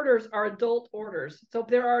her orders are adult orders. So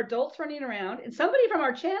there are adults running around, and somebody from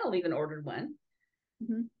our channel even ordered one.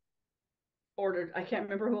 I can't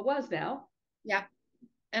remember who it was now. Yeah.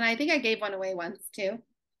 And I think I gave one away once too.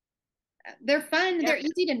 They're fun. Yeah. They're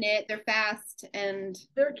easy to knit. They're fast, and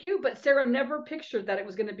they're cute. But Sarah never pictured that it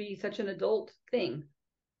was going to be such an adult thing.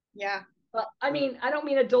 Yeah. Well, I mean, I don't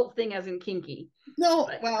mean adult thing as in kinky. No.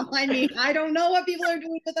 But... Well, I mean, I don't know what people are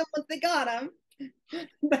doing with them once they got them,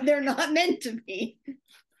 but they're not meant to be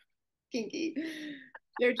kinky.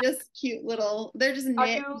 They're just cute little. They're just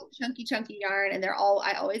knit, chunky yarn, and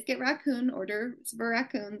I always get raccoon orders for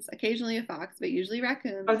raccoons. Occasionally a fox, but usually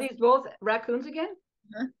raccoons. Are these both raccoons again?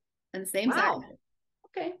 And the same size.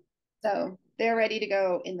 Okay. So they're ready to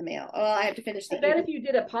go in the mail. Oh, I have to finish the. I bet if you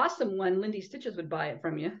did a possum one, Lindy Stitches would buy it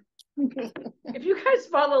from you. If you guys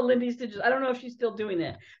follow Lindy Stitches, I don't know if she's still doing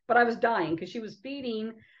it, but I was dying because she was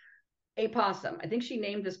feeding a possum. I think she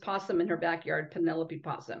named this possum in her backyard Penelope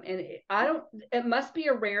Possum. And it must be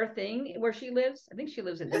a rare thing where she lives. I think she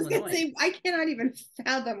lives in Illinois. I cannot even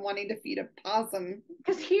fathom wanting to feed a possum.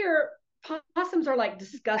 Because here, possums are like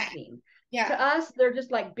disgusting. Yeah. To us, they're just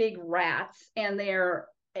like big rats, and they are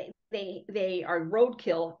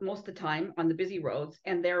roadkill most of the time on the busy roads,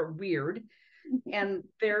 and they're weird, and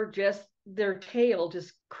their tail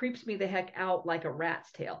just creeps me the heck out like a rat's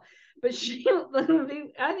tail. But she,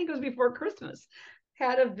 I think it was before Christmas,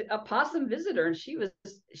 had a possum visitor, and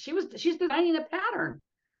she's designing a pattern.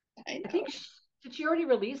 I think did she already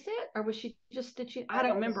release it, or was she just stitching? I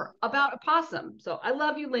don't remember, about a possum. So I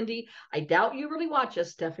love you, Lindy. I doubt you really watch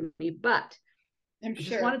us, Stephanie, but I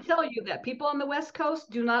just want to tell you that people on the West Coast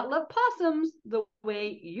do not love possums the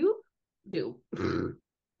way you do.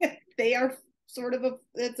 They are sort of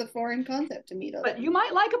it's a foreign concept to me. But you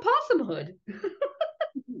might like a possum hood.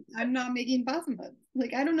 I'm not making possum hoods.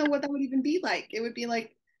 Like, I don't know what that would even be like. It would be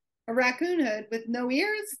like a raccoon hood with no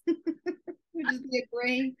ears. It would just be a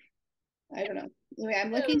gray. I don't know. Anyway,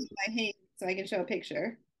 I'm looking at my hands so I can show a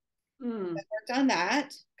picture. I worked on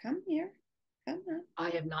that. Come here. Come on.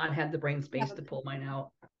 I have not had the brain space to pull mine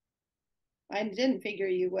out. I didn't figure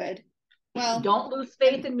you would. Well, don't lose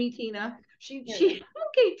faith in me, Tina. She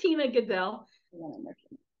okay, Tina Goodell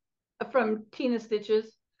from Tina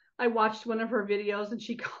Stitches. I watched one of her videos, and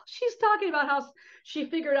she's talking about how she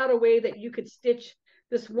figured out a way that you could stitch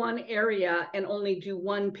this one area and only do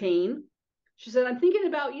one pane. She said, I'm thinking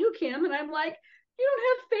about you, Kim. And I'm like, you don't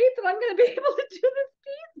have faith that I'm going to be able to do this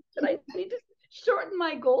piece. And I need to, shorten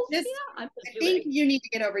my goals. Just, yeah, I think you need to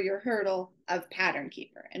get over your hurdle of pattern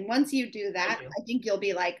keeper. And once you do that, I think you'll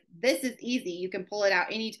be like, this is easy. You can pull it out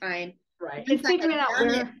anytime. Right. Once And figuring out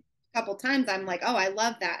where a couple times, I'm like, oh, I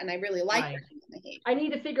love that. And I really like right. it. I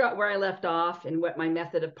need to figure out where I left off and what my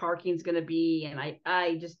method of parking is going to be. And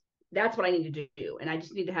I just, that's what I need to do. And I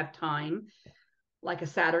just need to have time, like a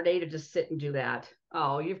Saturday, to just sit and do that.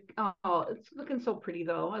 Oh, it's looking so pretty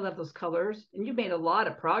though. I love those colors. And you've made a lot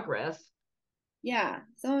of progress. Yeah.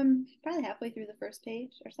 So I'm probably halfway through the first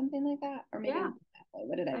page or something like that. Or maybe halfway.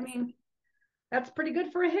 What did I mean, that's pretty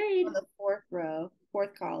good for a Haid. On the fourth row,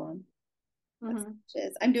 fourth column. Mm-hmm.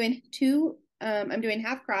 I'm doing two, I'm doing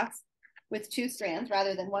half cross with 2 strands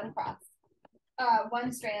rather than 1 cross.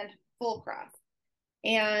 1 strand full cross.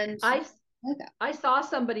 And I saw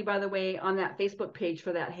somebody, by the way, on that Facebook page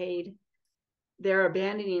for that Haid. They're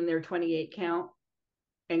abandoning their 28 count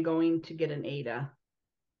and going to get an Ada,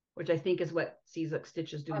 which I think is what Cezuk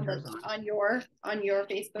Stitch is doing hers on. On your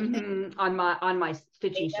Facebook page? On my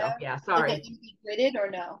stitching shelf. Yeah, sorry. Is it pre-gridded or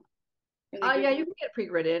no? Oh, yeah, you can get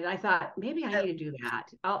pre-gridded. I thought maybe I need to do that.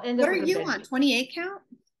 I'll end up. What are you on? 28 count?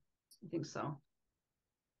 I think so.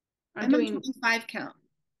 I'm doing 25 count.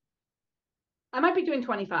 I might be doing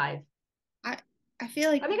 25. I feel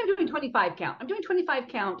like I think I'm doing 25 count. I'm doing 25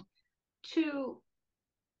 count to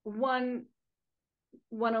 1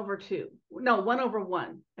 over 2. No, 1 over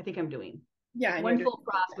 1. I think I'm doing. Yeah, 1 full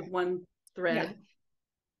cross with 1 thread. Yeah.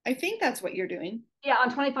 I think that's what you're doing. Yeah,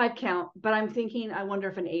 on 25 count, but I'm thinking, I wonder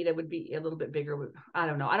if an Ada would be a little bit bigger. I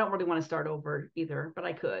don't know. I don't really want to start over either, but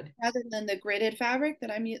I could. Rather than the gridded fabric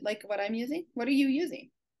that I'm like what I'm using. What are you using?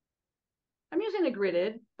 I'm using a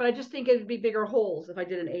gridded, but I just think it'd be bigger holes if I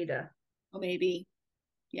did an Ada. Oh, maybe.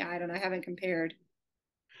 Yeah, I don't know. I haven't compared.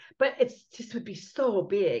 But it's just would be so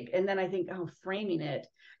big. And then I think, oh, framing it.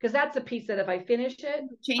 Because that's a piece that if I finish it,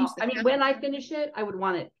 when I finish it, I would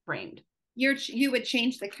want it framed. You would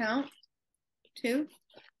change the count to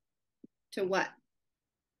what?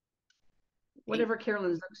 Whatever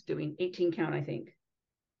Carolyn Zook's doing, 18 count, I think.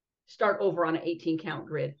 Start over on an 18 count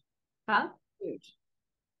grid. Huh? Huge.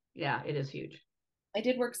 Yeah, it is huge. I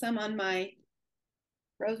did work some on my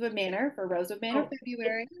Rosewood Manor for Rosewood Manor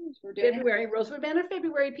February. We're doing Rosewood Manor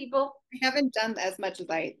February, people. I haven't done as much as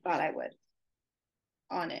I thought I would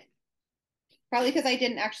on it. Probably because I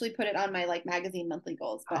didn't actually put it on my magazine monthly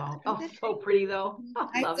goals. But so pretty though.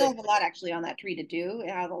 I still have a lot actually on that tree to do. It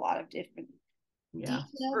has a lot of different details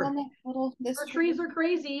on that little. The trees are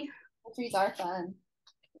crazy. The trees are fun.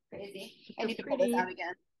 Crazy. I need to pull this out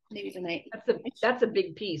again. Maybe tonight. That's a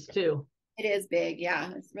big piece too. It is big.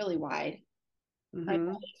 Yeah, it's really wide. I'm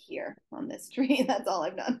right here on this tree. That's all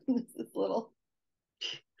I've done. This little.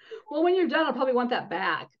 Well, when you're done, I'll probably want that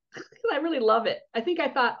back. I really love it. I think I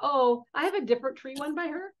thought, I have a different tree one by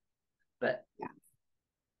her, but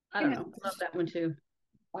I don't know. I love that one too.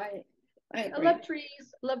 I love trees.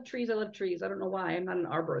 I love trees. I don't know why. I'm not an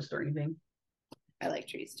arborist or anything. I like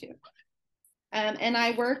trees too. And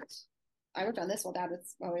I worked on this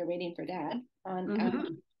while we were waiting for Dad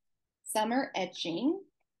on Summer Etching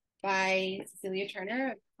by Cecilia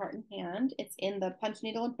Turner, Heart in Hand. It's in the punch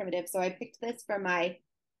needle and primitive. So I picked this for my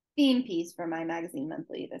theme piece for my magazine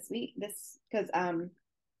monthly this week. Because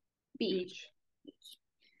beach.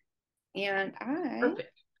 And I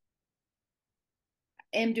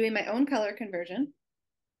am doing my own color conversion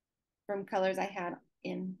from colors I had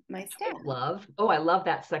in my staff. I love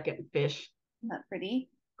that second fish. Isn't that pretty?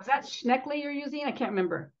 Was that Schneckley you're using? I can't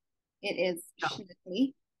remember. It is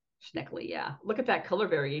Schneckley. Schneckley, yeah. Look at that color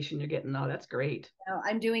variation you're getting. Oh, that's great.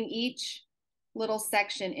 I'm doing each little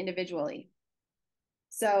section individually.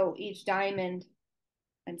 So each diamond,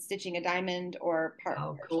 I'm stitching a diamond or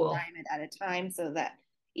partial diamond at a time, so that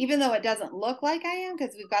even though it doesn't look like I am,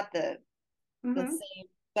 because we've got the same,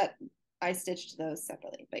 but I stitched those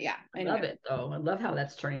separately. But yeah, I love it though. I love how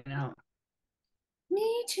that's turning out.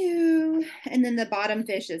 Me too. And then the bottom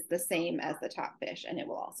fish is the same as the top fish, and it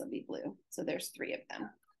will also be blue. So there's 3 of them.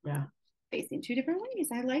 Yeah. Facing 2 different ways.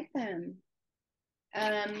 I like them.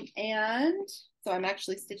 And so I'm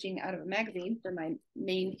actually stitching out of a magazine for my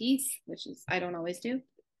main piece, which is I don't always do.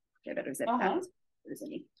 I better zip that if there's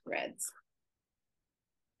any threads.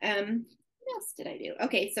 What else did I do?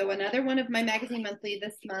 Okay, so another one of my magazine monthly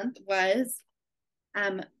this month was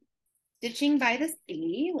Stitching by the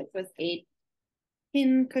Sea, which was a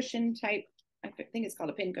pin cushion type. I think it's called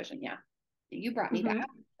a pin cushion. Yeah, you brought me that.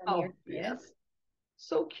 Oh yes,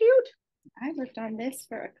 so cute. I worked on this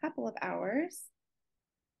for a couple of hours.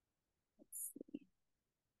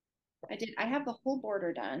 Let's see. I have the whole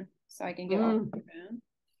border done, so I can get all the way around.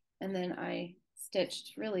 And then I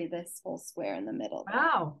stitched really this whole square in the middle.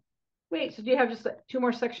 Wow. Wait, so do you have just 2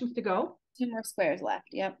 more sections to go? 2 more squares left.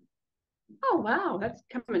 Yep. Oh, wow. That's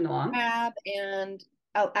coming along. Crab and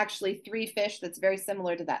actually 3 fish that's very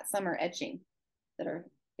similar to that summer etching that are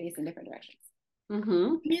facing different directions.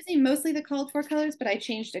 Mm-hmm. I'm using mostly the called for colors, but I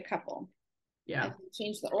changed a couple. Yeah. I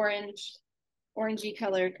changed the orangey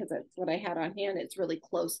color because that's what I had on hand. It's really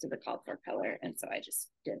close to the called for color. And so I just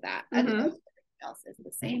did that. Mm-hmm. Everything else is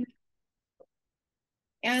the same.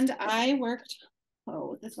 And I worked,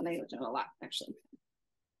 this one I worked on a lot, actually.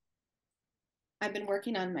 I've been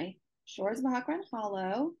working on my Shores of Hawk Run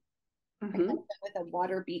Hollow. I kind of went with a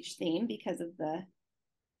water beach theme because of the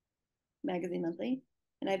magazine monthly.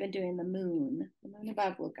 And I've been doing the moon. The moon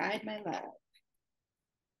above will guide my love.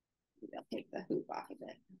 Maybe I'll take the hoop off of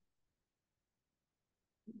it.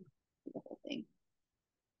 The whole thing.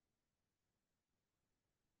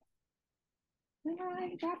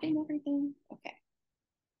 I'm dropping everything. Okay.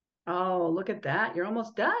 Oh, look at that. You're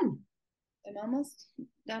almost done. I'm almost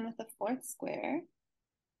done with the 4th square.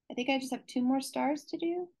 I think I just have 2 more stars to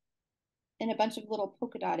do and a bunch of little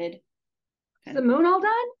polka dotted. Is the moon all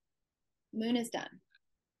done? Moon is done.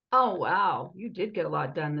 Oh, wow. You did get a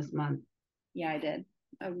lot done this month. Yeah, I did.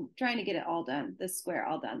 I'm trying to get it all done, this square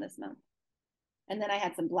all done this month. And then I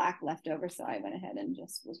had some black left over, so I went ahead and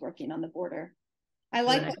just was working on the border. I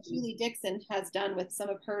like what Julie Dixon has done with some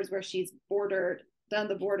of hers where she's done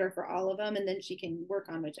the border for all of them, and then she can work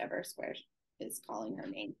on whichever square is calling her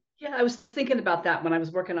name. Yeah, I was thinking about that when I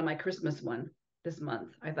was working on my Christmas one this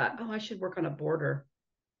month. I thought, I should work on a border,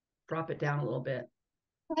 drop it down a little bit.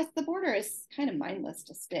 Plus, the border is kind of mindless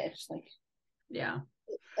to stitch. Yeah.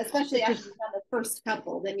 Especially after you've done the first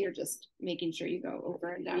couple, then you're just making sure you go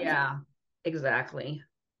over and down. Yeah, exactly.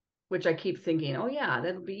 Which I keep thinking,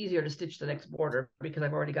 that'll be easier to stitch the next border because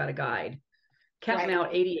I've already got a guide. Counting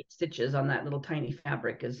out 88 stitches on that little tiny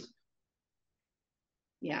fabric is.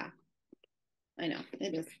 Yeah, I know.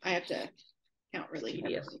 It is. I have to count really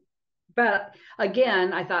carefully. But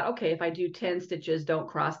again, I thought, okay, if I do 10 stitches, don't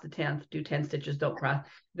cross the 10th, do 10 stitches, don't cross,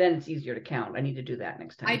 then it's easier to count. I need to do that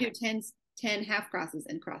next time. I do 10 half crosses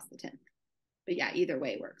and cross the 10th. But yeah, either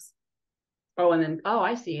way works. Oh, and then,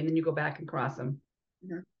 I see. And then you go back and cross them.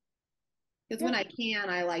 Because when I can,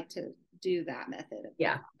 I like to do that method.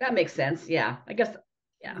 Yeah, that makes sense. Yeah, I guess.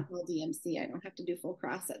 Yeah. DMC, I don't have to do full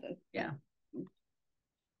cross at it. Yeah.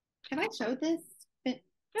 Have I showed this? Yep.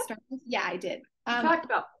 Yeah, I did. You talked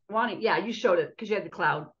about wanting. Yeah, you showed it because you had the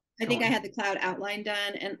cloud. I think I had the cloud outline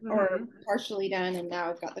done or partially done, and now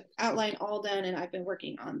I've got the outline all done, and I've been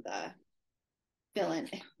working on the fill-in.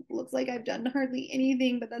 It looks like I've done hardly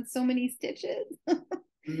anything, but that's so many stitches.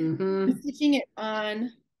 I'm stitching it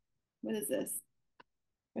on. What is this?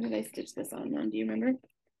 What did I stitch this on? Do you remember?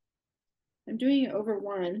 I'm doing it over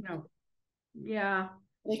 1. No. Yeah.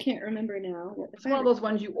 I can't remember now. It's one of those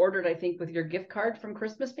ones you ordered, I think, with your gift card from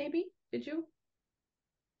Christmas, maybe? Did you?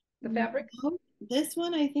 The fabric? No, this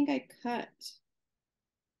one I think I cut.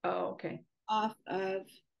 Oh, okay. Off of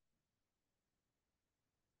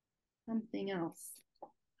something else.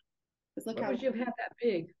 Look what how would you have had that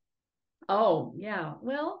big? Oh, yeah.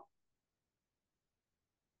 Well,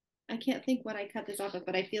 I can't think what I cut this off of,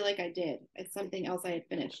 but I feel like I did. It's something else I had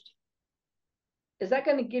finished. Is that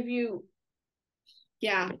going to give you?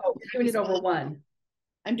 Yeah. Oh, doing it over 1.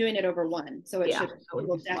 I'm doing it over 1, so it should. So it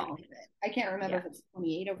will definitely fit. I can't remember if it's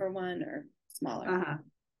 28 over 1 or smaller.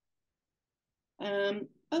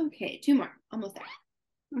 Okay, 2 more, almost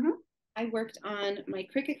there. I worked on my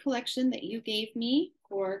Cricut collection that you gave me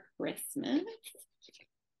for Christmas.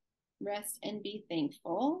 Rest and be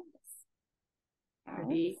thankful.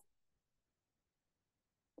 Pretty.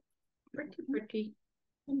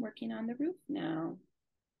 I'm working on the roof now.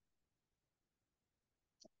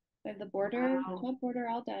 I have the border, top border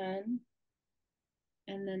all done.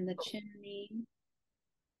 And then the chimney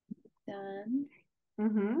done.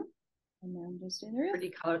 And then I'm just doing the roof.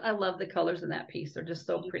 Pretty colors. I love the colors in that piece. They're just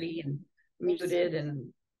so pretty and muted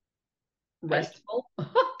and restful. I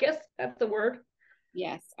guess that's the word.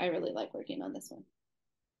 Yes, I really like working on this one.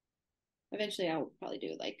 Eventually I'll probably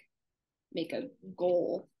do make a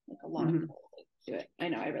goal, like a long goal to do it. I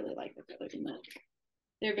know I really like the colors in that.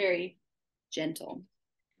 They're very gentle.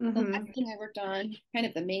 The last thing I worked on, kind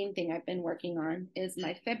of the main thing I've been working on, is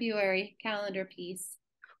my February calendar piece,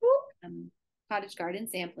 Cottage Garden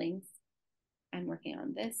Samplings. I'm working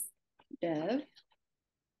on this dove.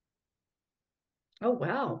 Oh,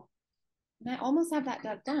 wow. And I almost have that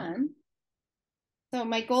dove done. So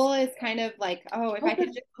my goal is kind of like, if I could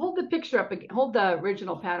just hold the picture up again, hold the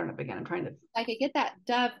original pattern up again. I'm trying to. I could get that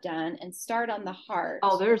dove done and start on the heart.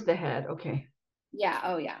 Oh, there's the head. Okay. Yeah.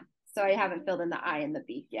 Oh, yeah. So I haven't filled in the eye and the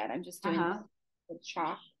beak yet. I'm just doing the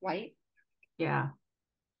chalk white. Yeah.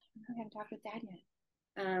 I haven't talked with Dad yet.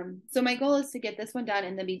 So my goal is to get this one done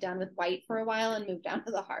and then be done with white for a while and move down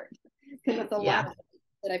to the heart, because it's a lot of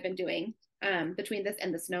that I've been doing between this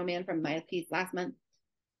and the snowman from my piece last month.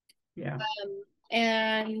 Yeah.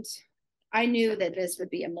 And I knew that this would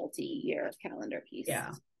be a multi-year calendar piece.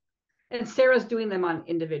 Yeah. And Sarah's doing them on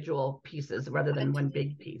individual pieces rather than one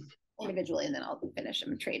big piece. Individually, and then I'll finish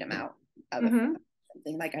them and trade them out.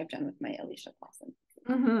 Something like I've done with my Alicia Paulson.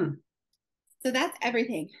 So that's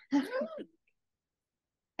everything.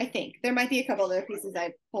 I think there might be a couple other pieces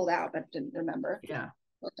I pulled out but didn't remember. Yeah.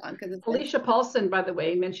 On because Alicia Paulson, by the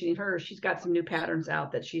way, mentioning her, she's got some new patterns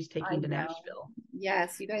out that she's taking to Nashville.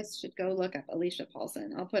 Yes, you guys should go look up Alicia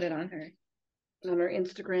Paulson. I'll put it on her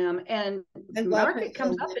Instagram. And the market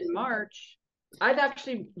comes up in March. I've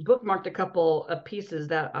actually bookmarked a couple of pieces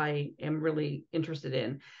that I am really interested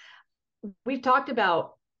in. We've talked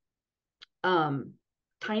about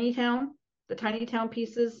Tiny Town, the Tiny Town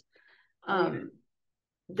pieces.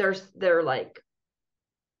 They're like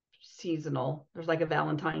seasonal. There's like a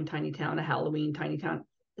Valentine Tiny Town, a Halloween Tiny Town.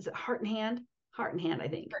 Is it Heart and Hand? Heart and Hand, I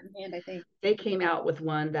think. Heart and Hand, I think. They came out with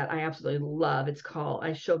one that I absolutely love. It's called,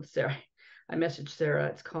 I showed Sarah, I messaged Sarah,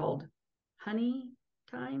 it's called Honey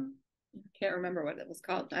Time. I can't remember what it was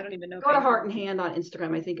called. I don't even know. Go to Heart and Hand on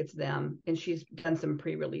Instagram. I think it's them. And she's done some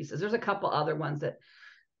pre-releases. There's a couple other ones that,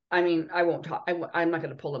 I mean, I won't talk. I'm not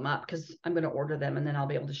going to pull them up because I'm going to order them and then I'll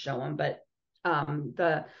be able to show them. But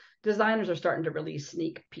the designers are starting to release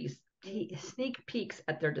sneak peeks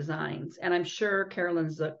at their designs. And I'm sure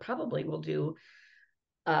Carolyn's probably will do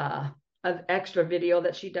an extra video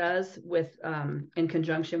that she does with in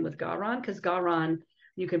conjunction with Garan, because Garan,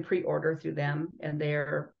 you can pre-order through them and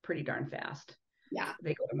they're pretty darn fast. Yeah.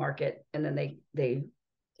 They go to market and then they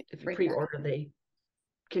if you pre-order, they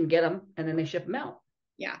can get them and then they ship them out.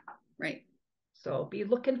 Yeah, right. So be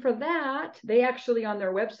looking for that. They actually, on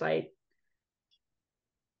their website,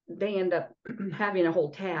 they end up having a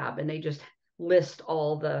whole tab and they just list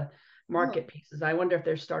all the market pieces. I wonder if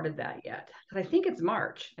they've started that yet. I think it's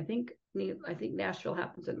March. I think Nashville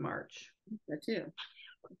happens in March. That too.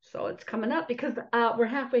 So it's coming up because we're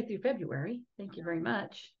halfway through February. Thank you very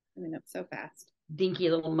much. Coming up so fast. Dinky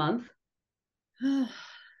little month.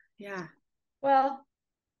 Yeah. Well,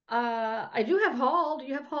 I do have haul. Do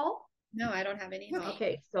you have haul? No, I don't have any haul.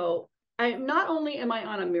 Okay, so I not only am I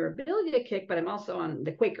on a Mirabilia kick, but I'm also on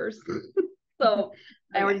the Quakers. So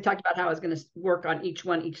I already talked about how I was going to work on each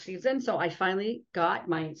season. So I finally got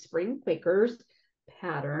my spring Quakers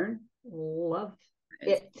pattern. Love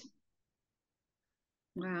it.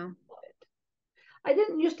 Wow. I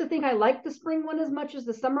didn't used to think I liked the spring one as much as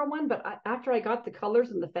the summer one, but after I got the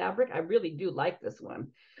colors and the fabric, I really do like this one.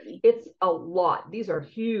 It's a lot. These are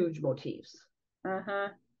huge motifs.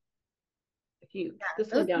 Huge. Yeah,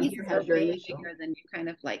 this one down here has your initial. Bigger than you kind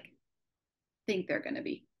of like think they're going to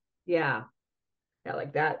be. Yeah. Yeah,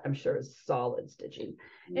 like that, I'm sure is solid stitching.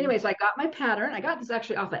 Anyway, so I got my pattern. I got this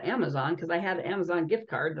actually off of Amazon because I had an Amazon gift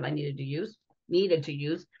card that I needed to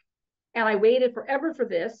use. And I waited forever for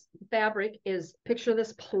this. The fabric is Picture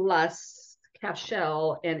This Plus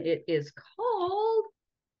Cashel, and it is called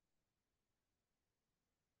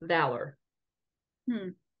Valor.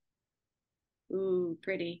 Ooh,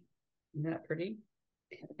 pretty. Isn't that pretty?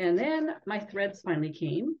 And then my threads finally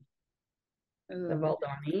came. Ooh. The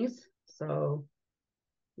Valdanis. So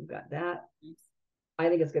we've got that. I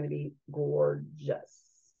think it's going to be gorgeous.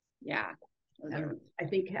 Yeah. I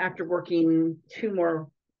think after working 2 more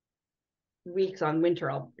weeks on winter,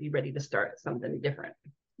 I'll be ready to start something different.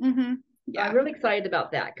 Yeah, I'm really excited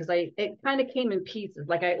about that because it kind of came in pieces.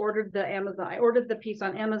 Like I ordered the piece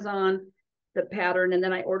on Amazon, the pattern, and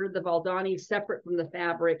then I ordered the Valdani separate from the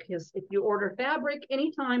fabric. Because if you order fabric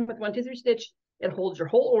anytime with 1, 2, 3 stitch, it holds your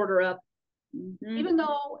whole order up. Even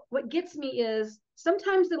though what gets me is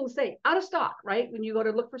sometimes it'll say out of stock, right? When you go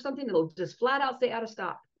to look for something, it'll just flat out say out of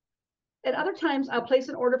stock. And other times I'll place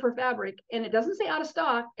an order for fabric and it doesn't say out of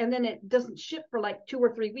stock, and then it doesn't ship for like 2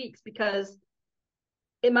 or 3 weeks because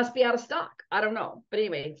it must be out of stock. I don't know. But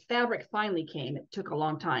anyway, fabric finally came. It took a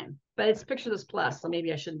long time, but it's Picture This Plus, so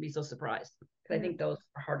maybe I shouldn't be so surprised because I think those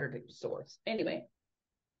are harder to source. Anyway,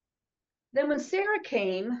 then when Sarah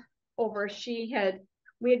came over,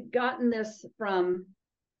 we had gotten this from,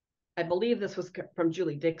 I believe this was from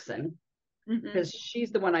Julie Dixon, because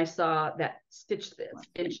she's the one I saw that stitched this,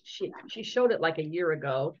 and she showed it like a year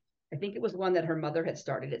ago. I think it was one that her mother had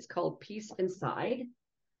started. It's called Peace Inside,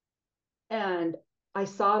 and I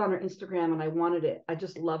saw it on her Instagram and I wanted it. I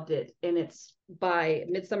just loved it, and it's by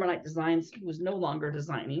Midsummer Night Designs, who is no longer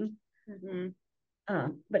designing,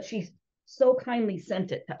 but she so kindly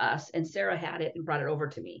sent it to us, and Sarah had it and brought it over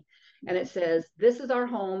to me. And it says, "This is our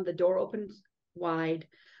home. The door opens wide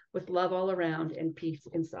with love all around and peace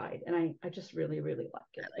inside." And I just really, really like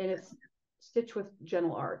it. And it's stitched with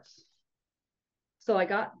Gentle Arts. So I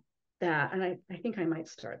got that, and I think I might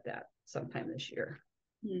start that sometime this year.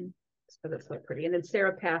 So that's so pretty. And then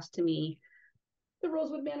Sarah passed to me the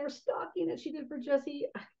Rosewood Manor stocking that she did for Jessie.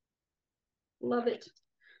 Love it.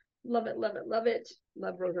 Love it, love it, love it.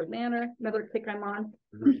 Love Rosewood Manor. Another kick I'm on.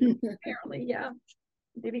 Apparently, yeah.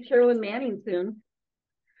 Maybe Carolyn Manning soon.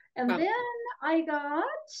 And then I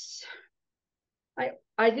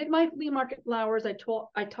did my flea market flowers. I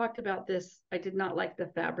talked about this. I did not like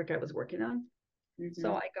the fabric I was working on.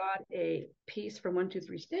 So I got a piece from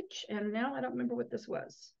 123 Stitch, and now I don't remember what this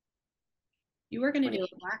was. You were going to do a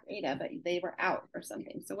black Ada, but they were out or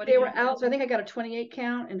something. So what? They were out, so I think I got a 28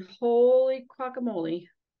 count, and holy guacamole,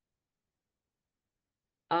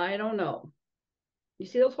 I don't know. You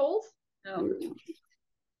see those holes? No.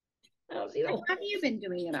 I don't see those. What have you been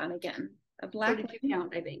doing it on again? A black 32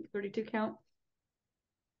 count, I think. 32 count.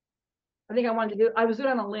 I think I wanted to do. I was doing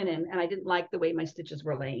it on a linen, and I didn't like the way my stitches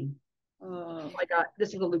were laying. Oh. So I got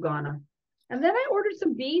this is a Lugana, and then I ordered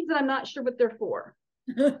some beads, and I'm not sure what they're for.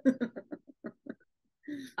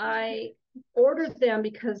 I ordered them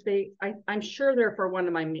because I'm sure they're for one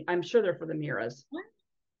of my. I'm sure they're for the Miras. What?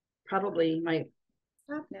 Probably my.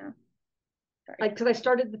 Stop now. Like, because I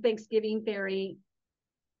started the Thanksgiving fairy,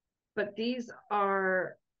 but these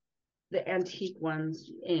are the antique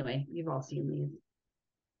ones. Anyway, you've all seen these,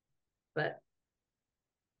 but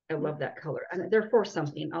I love that color, and they're for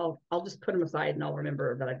something. I'll just put them aside, and I'll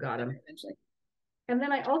remember that I've got them eventually. And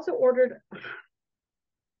then I also ordered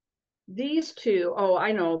these two. Oh,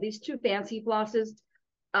 I know these two fancy flosses.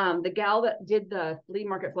 The gal that did the flea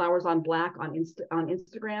market flowers on black on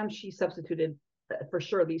Instagram, she substituted for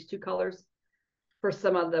sure these two colors for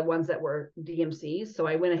some of the ones that were DMCs. So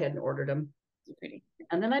I went ahead and ordered them. Pretty.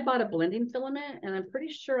 And then I bought a blending filament, and I'm pretty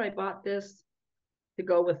sure I bought this to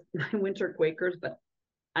go with my winter Quakers, but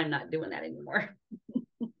I'm not doing that anymore.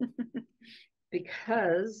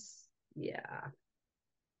 Because, yeah.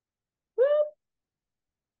 Whoop.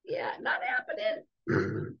 Yeah, not happening.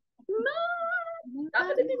 Not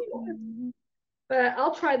happening anymore. But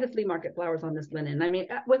I'll try the flea market flowers on this linen. I mean,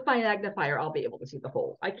 with my magnifier, I'll be able to see the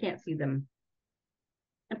hole. I can't see them.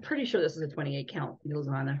 I'm pretty sure this is a 28 count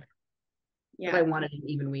Lozana. Yeah. But I wanted an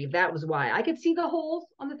even weave. That was why. I could see the holes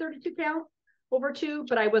on the 32 count over 2,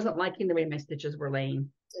 but I wasn't liking the way my stitches were laying.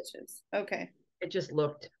 Stitches. Okay. It just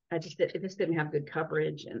looked, it just didn't have good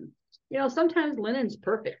coverage. And, you know, sometimes linen's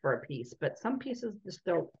perfect for a piece, but some pieces just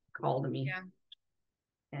don't call to me. Yeah.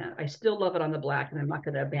 And I still love it on the black, and I'm not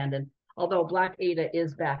going to abandon. Although Black Ada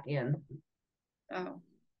is back in. Oh.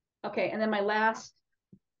 Okay. And then my last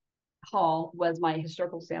haul was my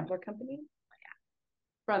historical sampler company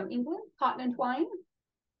from England, Cotton and Twine.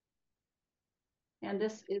 And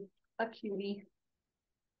this is a cutie.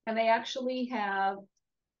 And they actually have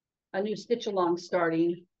a new stitch along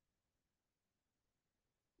starting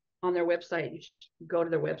on their website. You should go to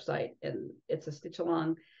their website, and it's a stitch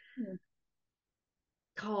along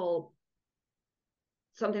called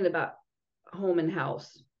something about home and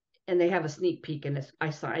house, and they have a sneak peek in this.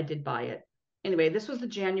 I did buy it. Anyway, this was the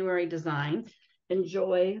January design.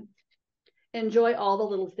 Enjoy all the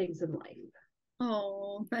little things in life.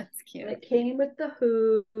 Oh, that's cute. And it came with the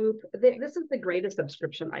hoop. This is the greatest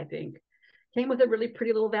subscription, I think. Came with a really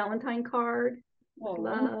pretty little Valentine card.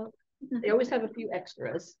 Love. They always have a few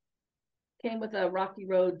extras. Came with a Rocky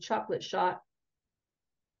Road chocolate shot,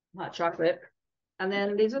 hot chocolate. And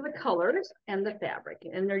then these are the colors and the fabric.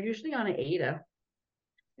 And they're usually on an Ada.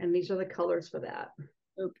 And these are the colors for that.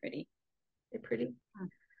 So pretty. They're pretty.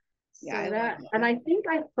 Yeah. So and I think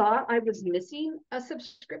I thought I was missing a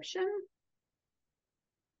subscription.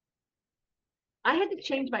 I had to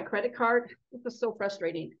change my credit card. This was so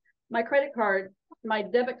frustrating. My credit card, my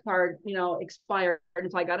debit card, expired,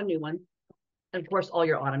 and so I got a new one. And of course, all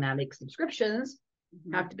your automatic subscriptions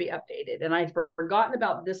have to be updated. And I'd forgotten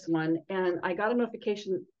about this one, and I got a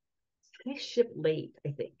notification. They ship late,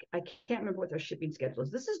 I think. I can't remember what their shipping schedule is.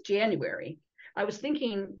 This is January. I was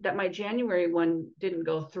thinking that my January one didn't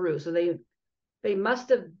go through, so they must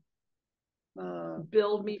have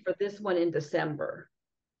billed me for this one in December.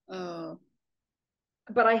 Oh.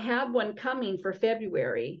 But I have one coming for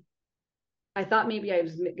February. I thought maybe I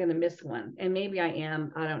was going to miss one, and maybe I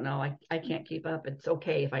am. I don't know. I can't keep up. It's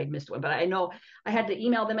okay if I missed one, but I know I had to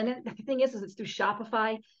email them. And then the thing is it's through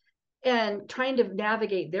Shopify, and trying to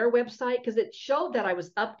navigate their website, because it showed that I was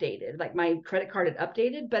updated, like my credit card had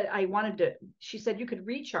updated, but she said you could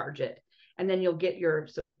recharge it and then you'll get your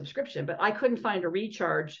subscription, but I couldn't find a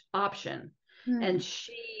recharge option. And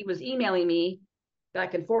she was emailing me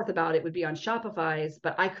back and forth about it would be on Shopify's,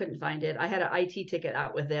 but I couldn't find it. I had an IT ticket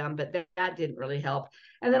out with them, but that didn't really help.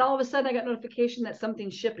 And then all of a sudden I got notification that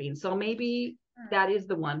something's shipping. So maybe that is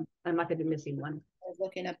the one. I'm not going to be missing one. I was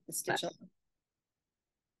looking up the stitch.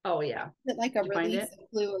 Oh yeah. Is it like a release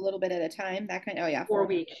glue a little bit at a time? That kind. Oh yeah. 4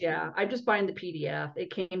 weeks. Yeah. I'm just buying the PDF. It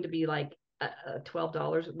came to be like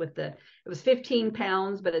 $12 with it was 15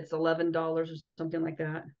 pounds, but it's $11 or something like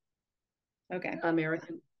that. Okay.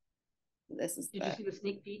 American. This is. Did you see the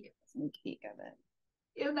sneak peek? Sneak peek of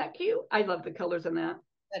it. Isn't that cute? I love the colors in that.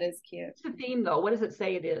 That is cute. It's the theme though. What does it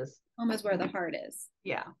say it is? Home is where the heart is.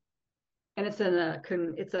 Yeah. And it's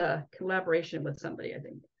a collaboration with somebody, I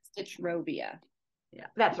think. Stitchrovia. Yeah,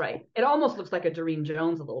 that's right. It almost looks like a Doreen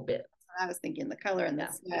Jones a little bit. I was thinking the color and the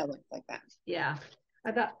style looks like that. Yeah.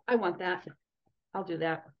 I thought I want that. I'll do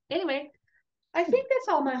that. Anyway, I think that's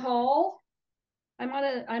all my haul. I'm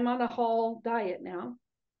on a haul diet now.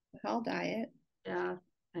 A haul diet. Yeah.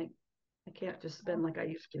 I can't just spend like I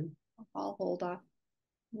used to. I'll hold off.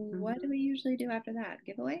 What do we usually do after that?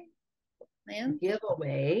 Giveaway? Plans?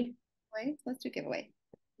 Giveaway. Let's do giveaway.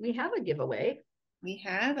 We have a giveaway. We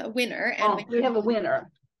have a winner. And we have a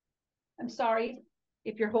winner. I'm sorry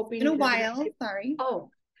if you're hoping. In a while. Sorry. Oh,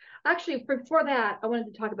 actually, before that, I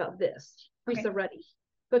wanted to talk about this. Teresa Ruddy.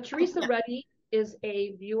 So Teresa Ruddy is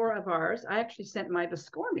a viewer of ours. I actually sent my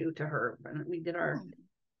Viscornu to her when we did our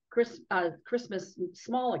Christmas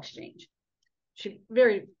small exchange. She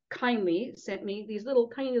very kindly sent me these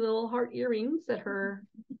tiny little heart earrings that her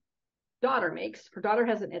daughter makes. Her daughter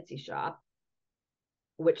has an Etsy shop,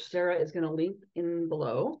 which Sarah is going to link in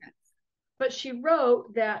below. But she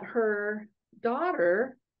wrote that her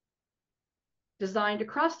daughter designed a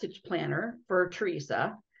cross stitch planner for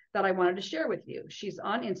Teresa that I wanted to share with you. She's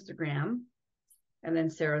on Instagram, and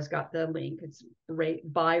then Sarah's got the link. It's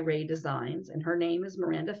by Ray Designs, and her name is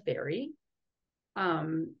Miranda Ferry.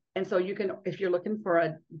 And so you can, if you're looking for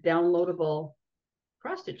a downloadable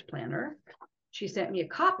cross stitch planner, she sent me a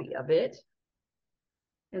copy of it.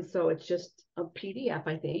 And so it's just a PDF,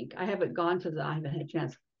 I think. I haven't I haven't had a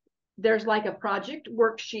chance. There's like a project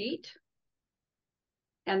worksheet.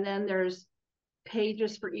 And then there's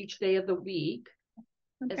pages for each day of the week.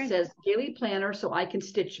 Okay. It says daily planner so I can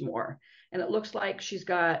stitch more. And it looks like she's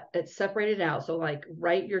got it separated out. So like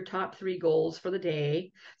write your top 3 goals for the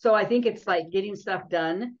day. So I think it's like getting stuff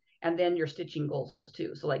done and then your stitching goals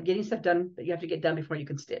too. So like getting stuff done that you have to get done before you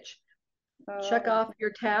can stitch. Check off your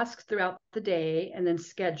tasks throughout the day and then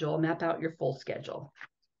map out your full schedule.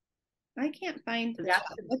 I can't find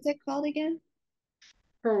what's it called again?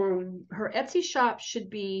 Her Etsy shop should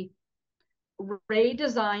be Ray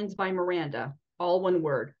Designs by Miranda, all one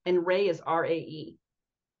word. And Ray is R-A-E.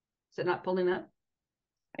 Is it not pulling up?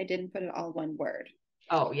 I didn't put it all one word.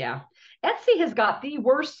 Oh, yeah. Etsy has got the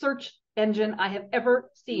worst search engine I have ever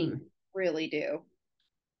seen. Really do.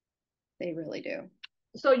 They really do.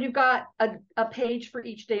 So you've got a page for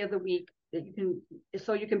each day of the week that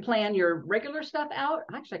you can plan your regular stuff out.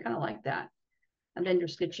 Actually, I kind of like that. And then you're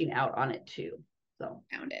stitching out on it too. So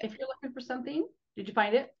found it. If you're looking for something, did you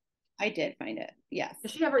find it? I did find it. Yes.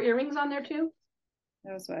 Does she have her earrings on there too?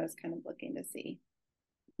 That was what I was kind of looking to see.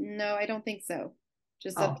 No, I don't think so.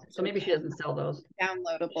 Just so maybe she doesn't sell those.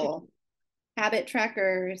 Downloadable habit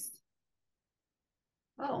trackers.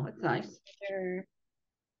 Oh, that's nice.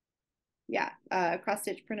 Yeah, cross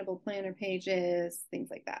stitch printable planner pages, things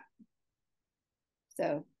like that.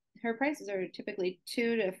 So her prices are typically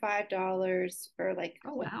 $2 to $5 for like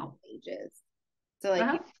pages. So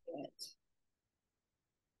like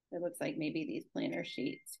it looks like maybe these planner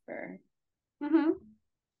sheets for.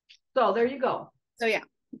 So there you go. So yeah,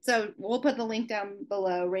 so we'll put the link down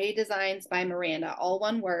below. Ray Designs by Miranda, all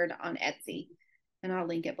one word on Etsy. And I'll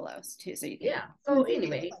link it below too, so you can. Yeah. So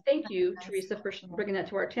anyway, thank you, Teresa, for bringing that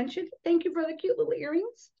to our attention. Thank you for the cute little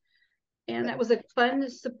earrings. And that was a fun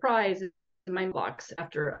surprise in my box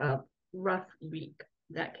after a rough week.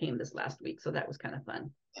 That came this last week, so that was kind of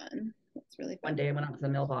fun. That's really fun. One day I went up to the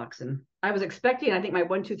mailbox and I was expecting, I think, my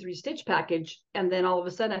 1, 2, 3 stitch package, and then all of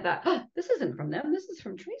a sudden I thought, oh, this isn't from them. This is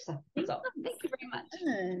from Teresa. So thank you very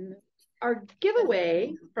much. Our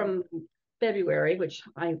giveaway from February, which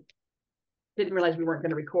I didn't realize we weren't going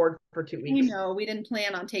to record for 2 weeks. No, we didn't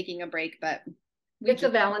plan on taking a break, but it's a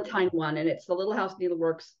Valentine one, and it's the Little House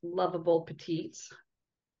Needleworks Lovable Petites.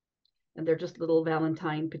 And they're just little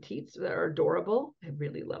Valentine petites that are adorable. I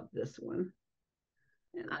really love this one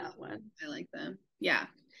and that one. I like them. Yeah.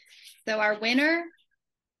 So our winner,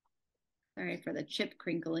 sorry for the chip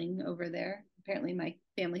crinkling over there. Apparently my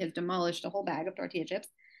family has demolished a whole bag of tortilla chips.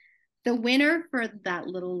 The winner for that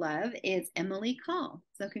little love is Emily Call.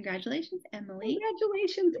 So congratulations, Emily.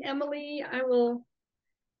 Congratulations, Emily. I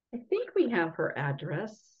think we have her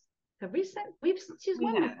address. Have we sent? She's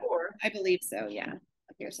won before. I believe so. Yeah.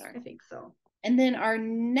 Here, sorry. I think so. And then our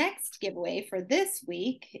next giveaway for this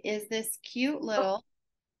week is this cute little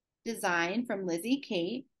design from Lizzie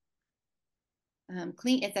Kate.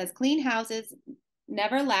 It says clean houses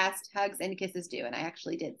never last, hugs and kisses do. And I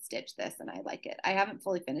actually did stitch this and I like it. I haven't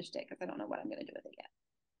fully finished it because I don't know what I'm going to do with it yet.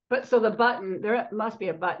 But so the button, there must be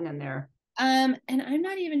a button in there. And I'm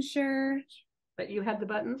not even sure. But you had the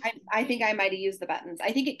buttons? I think I might have used the buttons.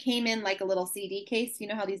 I think it came in like a little CD case. You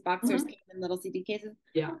know how these boxers came in little CD cases?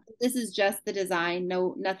 Yeah. This is just the design.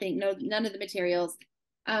 None of the materials.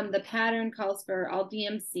 The pattern calls for all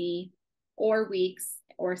DMC or weeks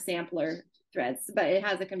or sampler threads, but it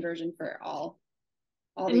has a conversion for all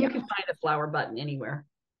and you can find a flower button anywhere.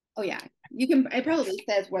 Oh yeah. You can, it probably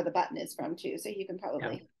says where the button is from too. So you can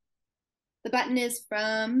probably, the button is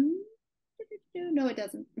from, no, it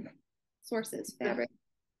doesn't. Sources, fabric,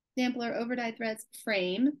 sampler, overdyed threads,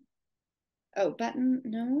 frame. Oh, button,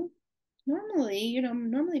 no.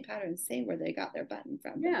 Normally patterns say where they got their button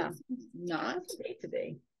from. Yeah. Not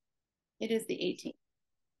today. It is the 18th.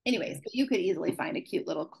 Anyways, but you could easily find a cute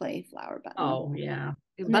little clay flower button. Oh yeah.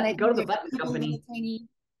 Go to the button company.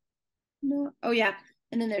 Oh yeah.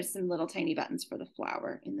 And then there's some little tiny buttons for the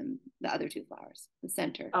flower in the other two flowers, the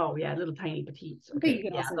center. Oh yeah, little tiny petites. Okay.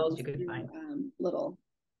 Yeah, those you could find. Little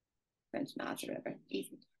French knots or whatever.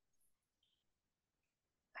 Easy.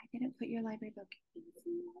 I didn't put your library book.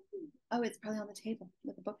 Oh, it's probably on the table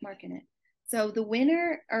with a bookmark in it. So the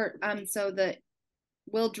winner,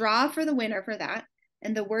 we'll draw for the winner for that.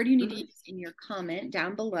 And the word you need to use in your comment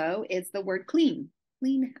down below is the word clean.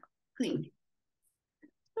 Clean. Because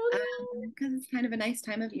it's kind of a nice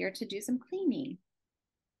time of year to do some cleaning.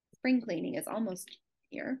 Spring cleaning is almost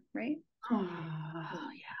here, right? Oh, yeah.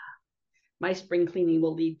 My spring cleaning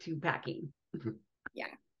will lead to packing. Yeah,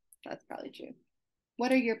 that's probably true.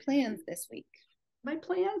 What are your plans this week? My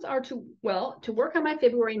plans are to work on my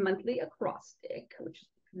February monthly acrostic, which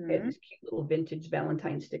is I have these cute little vintage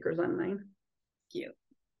Valentine stickers on mine. Cute.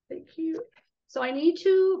 Thank you. So I need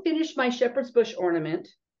to finish my shepherd's bush ornament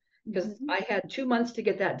because I had 2 months to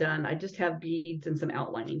get that done. I just have beads and some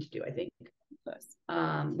outlining to do, I think.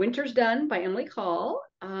 Winter's Done by Emily Call.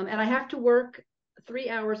 And I have to work 3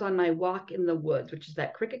 hours on my Walk in the Woods, which is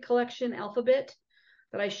that Cricut collection alphabet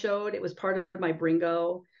that I showed. It was part of my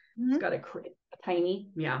Bringo. It's got a tiny,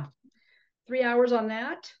 3 hours on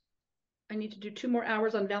that. I need to do 2 more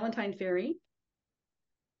hours on Valentine Fairy.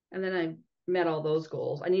 And then I met all those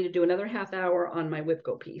goals. I need to do another half hour on my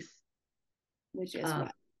Whipco piece. Which is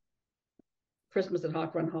what? Christmas at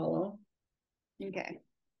Hawk Run Hollow. Okay.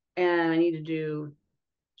 And I need to do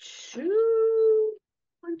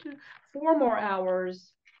 4 more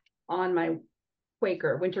hours on my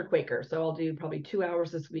Winter Quaker. So I'll do probably 2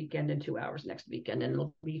 hours this weekend and 2 hours next weekend.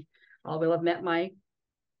 And I will have met my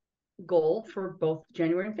goal for both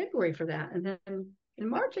January and February for that. And then in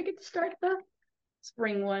March, I get to start the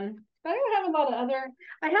spring one. But I don't have a lot of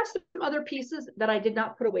I have some other pieces that I did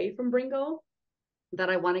not put away from Bringo that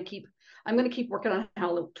I want to keep. I'm going to keep working on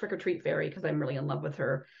Trick or Treat Fairy because I'm really in love with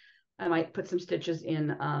her. I might put some stitches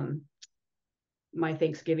in my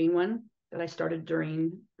Thanksgiving one that I started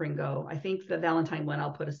during Bringo. I think the Valentine one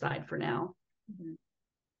I'll put aside for now.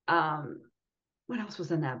 What else was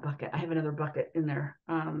in that bucket? I have another bucket in there.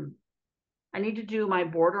 I need to do my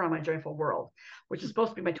border on my Joyful World, which is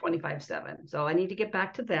supposed to be my 25/7. So I need to get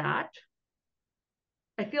back to that.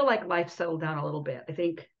 I feel like life settled down a little bit. I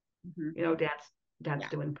think, dad's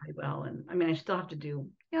doing pretty well. And I mean, I still have to do,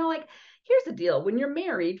 here's the deal. When you're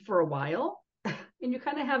married for a while and you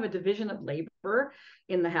kind of have a division of labor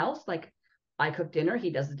in the house, like I cook dinner,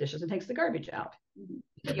 he does the dishes and takes the garbage out.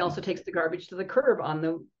 He also takes the garbage to the curb on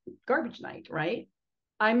the garbage night, right?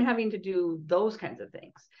 I'm having to do those kinds of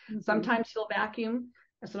things. Sometimes he'll vacuum,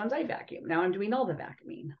 and sometimes I vacuum. Now I'm doing all the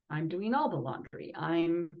vacuuming. I'm doing all the laundry.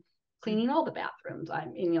 I'm cleaning all the bathrooms.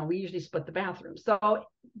 We usually split the bathrooms. So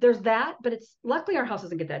there's that, but luckily our house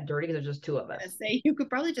doesn't get that dirty because there's just 2 of us. You could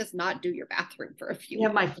probably just not do your bathroom for a few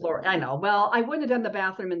minutes. My floor. I know. Well, I wouldn't have done the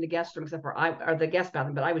bathroom in the guest room except for the guest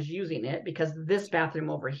bathroom, but I was using it because this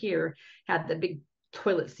bathroom over here had the big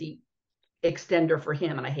toilet seat extender for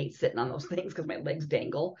him, and I hate sitting on those things because my legs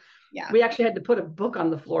dangle. Yeah, we actually had to put a book on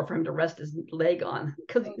the floor for him to rest his leg on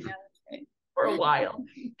because for a while.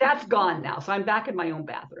 That's gone now, so I'm back in my own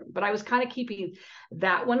bathroom. But I was kind of keeping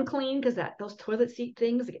that one clean because those toilet seat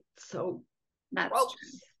things get so gross.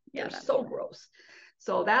 They're so gross.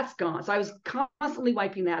 So that's gone. So I was constantly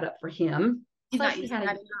wiping that up for him. He's not using that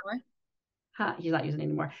anymore. He's not using it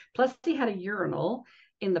anymore. Plus, he had a urinal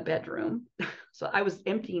in the bedroom. So I was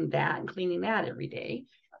emptying that and cleaning that every day.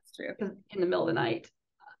 That's true. In the middle of the night.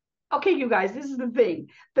 Okay, you guys, this is the thing.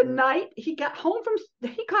 The night he got home from the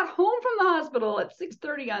hospital at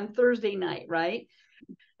 6:30 on Thursday night, right?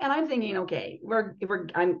 And I'm thinking, okay,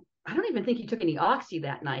 I don't even think he took any oxy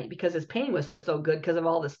that night because his pain was so good because of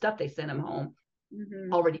all the stuff they sent him home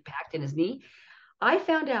already packed in his knee. I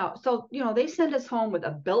found out, so, they send us home with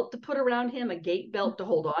a belt to put around him, a gait belt to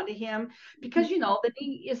hold on to him, because, the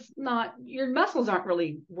knee is not, your muscles aren't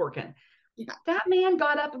really working. Yeah. That man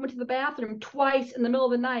got up and went to the bathroom twice in the middle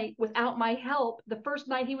of the night without my help. The first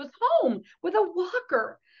night he was home with a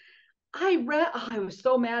walker. I was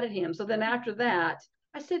so mad at him. So then after that,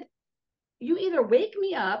 I said, you either wake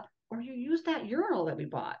me up or you use that urinal that we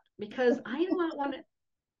bought, because I do not want to.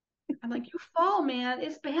 I'm like, you fall, man.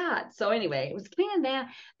 It's bad. So anyway, it was cleaning that.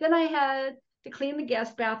 Then I had to clean the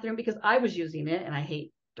guest bathroom because I was using it and I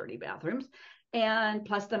hate dirty bathrooms. And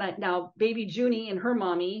plus now baby Junie and her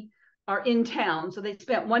mommy are in town. So they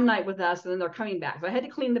spent one night with us and then they're coming back. So I had to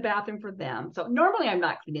clean the bathroom for them. So normally I'm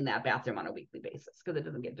not cleaning that bathroom on a weekly basis because it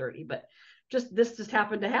doesn't get dirty, but this just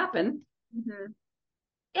happened to happen.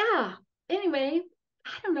 Yeah. Anyway,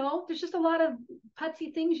 I don't know. There's just a lot of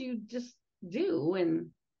putsy things you just do. And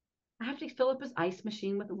I have to fill up his ice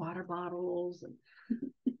machine with the water bottles. And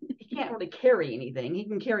he can't really carry anything. He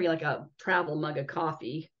can carry like a travel mug of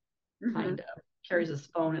coffee, kind of. Carries his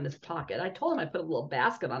phone in his pocket. I told him I put a little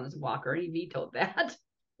basket on his walker, and he vetoed that.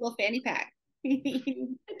 Little fanny pack.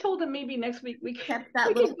 I told him maybe next week we kept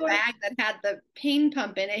that little bag that had the pain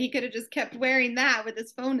pump in it. He could have just kept wearing that with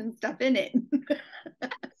his phone and stuff in it.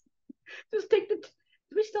 Just take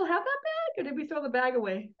do we still have that bag, or did we throw the bag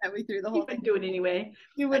away? Yeah, we threw the whole thing. Do it anyway.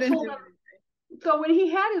 You wouldn't do it. So when he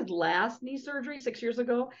had his last knee surgery 6 years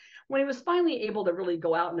ago, when he was finally able to really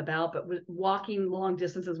go out and about, but walking long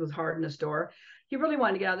distances was hard in the store, he really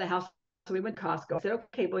wanted to get out of the house. So we went to Costco. I said,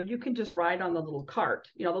 okay, well, you can just ride on the little cart,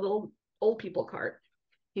 the little old people cart.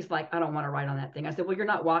 He's like, I don't want to ride on that thing. I said, well, you're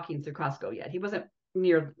not walking through Costco yet. He wasn't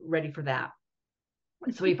near ready for that.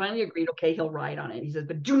 So he finally agreed, okay, he'll ride on it. He says,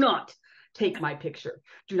 but do not take my picture.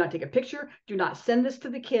 Do not take a picture. Do not send this to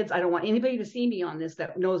the kids. I don't want anybody to see me on this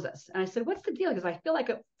that knows us. And I said, what's the deal? Because I feel like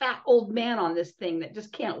a fat old man on this thing that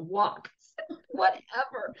just can't walk.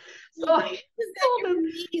 Whatever. So I told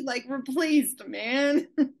him, like, replaced, man.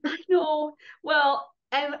 I know. Well,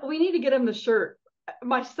 and we need to get him the shirt.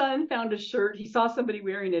 My son found a shirt. He saw somebody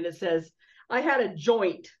wearing it. It says, I had a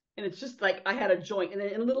joint. And it's just like, I had a joint, and then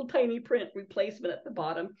in little tiny print, replacement at the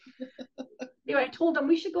bottom. Anyway, I told him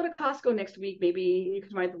we should go to Costco next week. Maybe you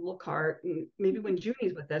can ride the little cart, and maybe when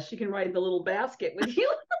Junie's with us, she can ride the little basket with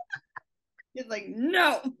you. He's like,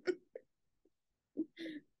 no.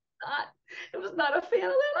 It was not a fan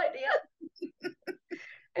of that idea.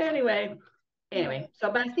 Anyway,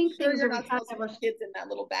 so, but I think things are not supposed to have kids in that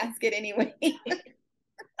little basket anyway.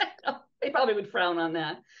 They probably would frown on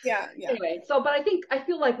that. Yeah. Anyway, so, but I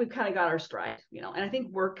feel like we've kind of got our stride, and I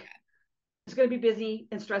think work is going to be busy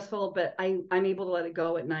and stressful, but I'm able to let it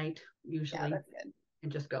go at night usually. Yeah, that's good.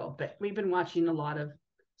 And just go. But we've been watching a lot of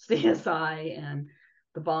CSI and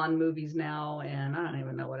the Bond movies now, and I don't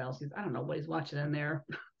even know what else I don't know what he's watching in there.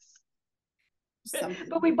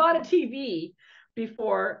 But we bought a TV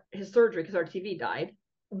before his surgery because our TV died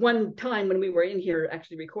one time when we were in here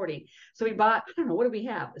actually recording. So we bought, I don't know, what do we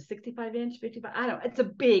have? A 65-inch, 55? I don't know. It's a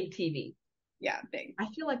big TV. Yeah, big. I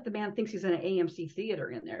feel like the man thinks he's in an AMC theater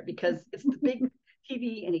in there because it's the big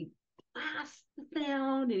TV, and he blasts the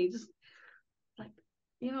sound, and he just like,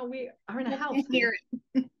 we are in a house. His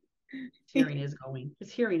hearing is going.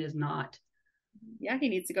 His hearing is not. Yeah, he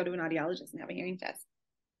needs to go to an audiologist and have a hearing test.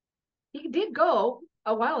 He did go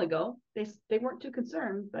a while ago. They weren't too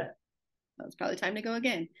concerned, but it's probably time to go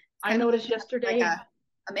again. I noticed yesterday, like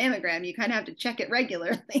a mammogram, you kind of have to check it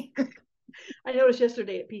regularly. I noticed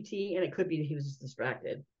yesterday at PT, and it could be he was just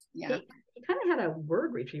distracted. Yeah. He kind of had a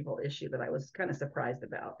word retrieval issue that I was kind of surprised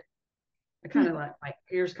about. I kind of like my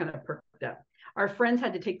ears kind of perked up. Our friends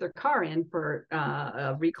had to take their car in for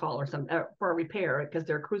a recall or something, for a repair, because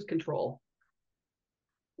their cruise control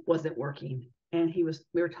wasn't working. And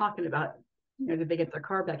we were talking about, did they get their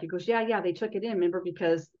car back? He goes, yeah, they took it in, remember,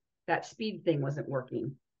 because that speed thing wasn't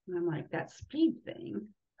working. And I'm like, that speed thing?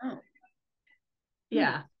 Oh.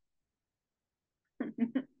 Yeah.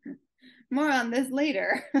 More on this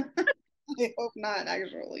later. I hope not,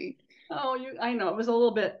 actually. Oh, I know it was a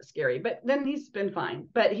little bit scary, but then he's been fine.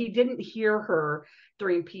 But he didn't hear her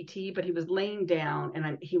during PT, but he was laying down,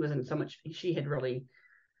 and he was in so much. She had really,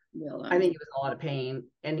 I think he was in a lot of pain,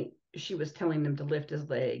 and she was telling him to lift his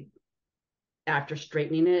leg, after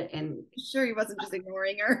straightening it. And sure he wasn't just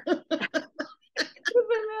ignoring her.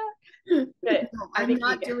 I'm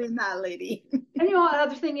not doing that, lady. And you know, the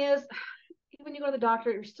other thing is, when you go to the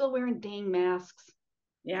doctor, you're still wearing dang masks.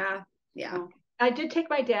 Yeah. Yeah. So, I did take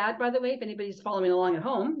my dad, by the way, if anybody's following along at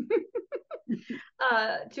home,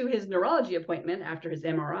 to his neurology appointment after his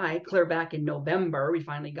MRI, clear back in November. We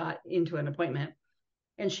finally got into an appointment,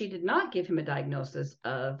 and she did not give him a diagnosis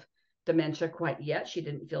of dementia quite yet. She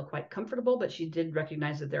didn't feel quite comfortable, but she did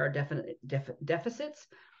recognize that there are definite deficits.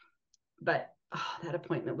 But that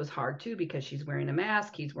appointment was hard too, because she's wearing a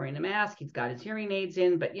mask. He's wearing a mask. He's got his hearing aids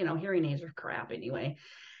in, but you know, hearing aids are crap anyway.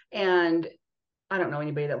 And I don't know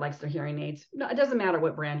anybody that likes their hearing aids. No, it doesn't matter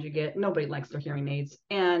what brand you get. Nobody likes their hearing aids.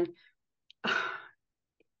 And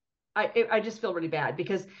I just feel really bad,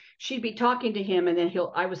 because she'd be talking to him, and then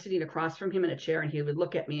I was sitting across from him in a chair, and he would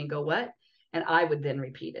look at me and go, "What?" And I would then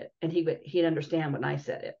repeat it, and he'd understand when I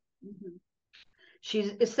said it. Mm-hmm.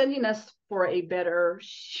 She's sending us for a better,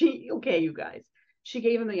 okay, you guys. She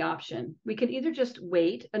gave him the option. We could either just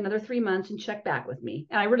wait another 3 months and check back with me.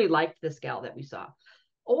 And I really liked this gal that we saw.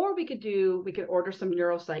 Or we could order some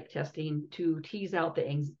neuropsych testing to tease out the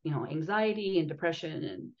anxiety and depression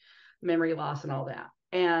and memory loss and all that.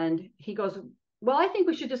 And he goes, "Well, I think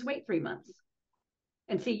we should just wait 3 months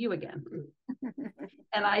and see you again."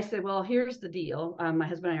 And I said, "Well, here's the deal. My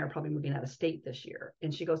husband and I are probably moving out of state this year."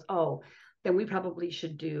 And she goes, "Oh, then we probably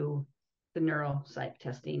should do the neuropsych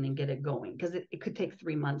testing and get it going, because it could take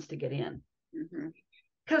 3 months to get in."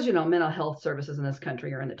 Because, you know, mental health services in this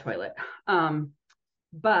country are in the toilet.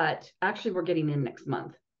 But actually, we're getting in next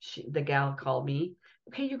month. The gal called me.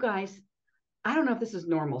 "Okay, you guys, I don't know if this is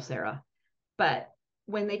normal, Sarah, but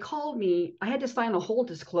when they called me, I had to sign a whole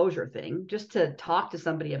disclosure thing just to talk to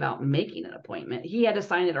somebody about making an appointment. He had to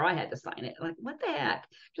sign it, or I had to sign it. Like, what the heck?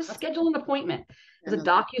 Just schedule an appointment. It was a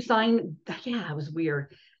DocuSign. Yeah, it was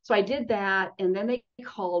weird. So I did that, and then they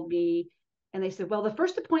called me, and they said, "Well, the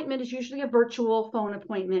first appointment is usually a virtual phone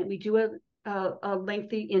appointment. We do a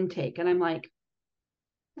lengthy intake." And I'm like,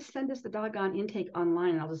 "Send us the doggone intake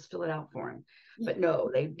online, and I'll just fill it out for him." But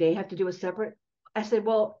no, they have to do a separate. I said,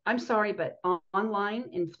 "Well, I'm sorry, but online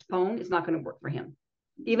and phone is not going to work for him.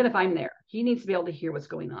 Even if I'm there, he needs to be able to hear what's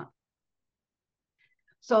going on."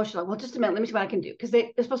 So she's like, "Well, just a minute, let me see what I can do." Because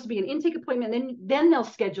they're supposed to be an intake appointment, and then they'll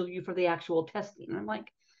schedule you for the actual testing. And I'm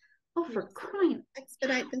like, "Oh, for crying."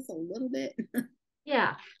 Expedite this a little bit.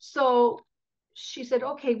 Yeah. So she said,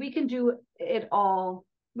 "Okay, we can do it all.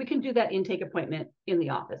 We can do that intake appointment in the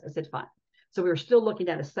office." I said, "Fine." So we were still looking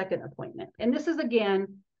at a second appointment. And this is,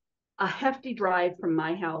 again, a hefty drive from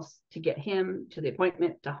my house to get him to the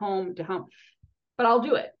appointment, to home. But I'll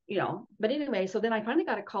do it, you know. But anyway, so then I finally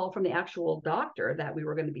got a call from the actual doctor that we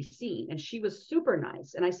were going to be seeing. And she was super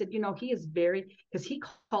nice. And I said, "You know, he is because he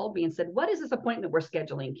called me and said, 'What is this appointment we're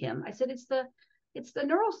scheduling, Kim?' I said, it's the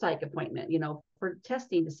neuropsych appointment, you know, for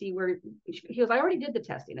testing to see where." He goes, "I already did the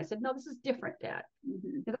testing." I said, "No, this is different, Dad."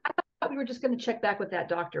 I thought we were just going to check back with that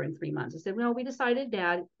doctor in 3 months. I said, "No, we decided,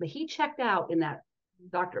 Dad," but he checked out in that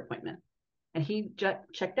doctor appointment, and he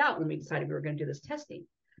checked out when we decided we were going to do this testing.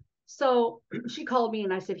 So she called me,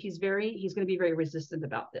 and I said, he's going to be very resistant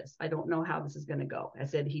about this. I don't know how this is going to go." I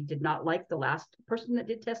said, "He did not like the last person that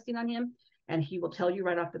did testing on him, and he will tell you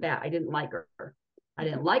right off the bat, I didn't like her. I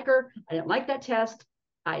didn't like her. I didn't like that test.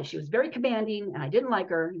 She was very commanding, and I didn't like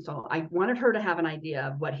her. And so I wanted her to have an idea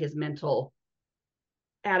of what his mental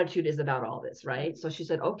attitude is about all this, right?" So she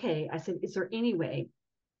said, "Okay." I said, "Is there any way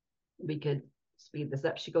we could speed this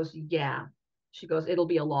up?" She goes, "Yeah." She goes, "It'll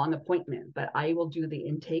be a long appointment, but I will do the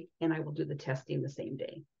intake and I will do the testing the same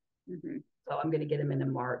day." So I'm going to get him into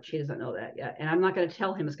March. He doesn't know that yet. And I'm not going to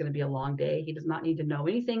tell him it's going to be a long day. He does not need to know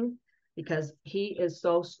anything, because he is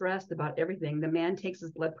so stressed about everything. The man takes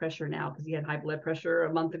his blood pressure now, because he had high blood pressure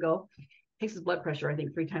a month ago. Takes his blood pressure, I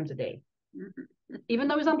think, 3 times a day, even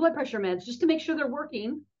though he's on blood pressure meds, just to make sure they're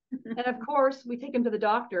working. And of course, we take him to the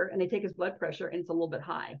doctor, and they take his blood pressure, and it's a little bit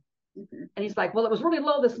high. And he's like, "Well, it was really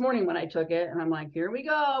low this morning when I took it." And I'm like, "Here we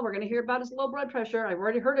go. We're going to hear about his low blood pressure. I've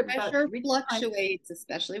already heard it." Pressure fluctuates,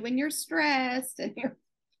 especially when you're stressed. And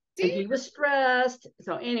he was stressed.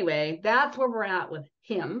 So anyway, that's where we're at with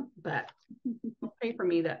him. But pray for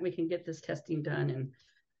me that we can get this testing done and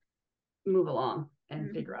move along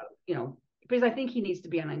and figure out, you know, because I think he needs to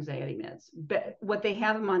be on anxiety meds. But what they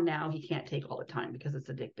have him on now, he can't take all the time because it's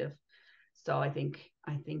addictive. So I think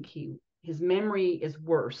his memory is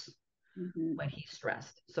worse when he's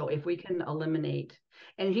stressed. So if we can eliminate,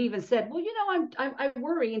 and he even said, "Well, you know, I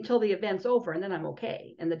worry until the event's over, and then I'm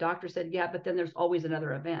okay." And the doctor said, "Yeah, but then there's always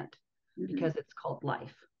another event, because it's called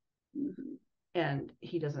life." And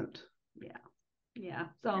he doesn't. Yeah.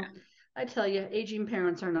 So I tell you, aging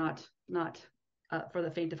parents are not for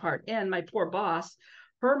the faint of heart. And my poor boss,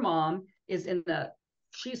 her mom is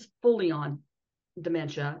she's fully on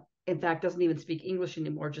dementia. In fact, doesn't even speak English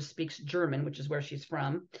anymore, just speaks German, which is where she's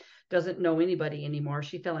from. Doesn't know anybody anymore.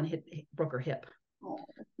 She fell and broke her hip. Oh,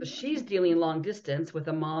 So she's dealing long distance with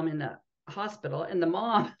a mom in a hospital, and the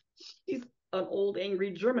mom, she's an old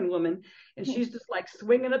angry German woman, and she's just like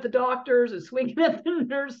swinging at the doctors and swinging at the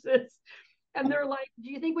nurses. And they're like,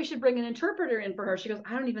 do you think we should bring an interpreter in for her? She goes,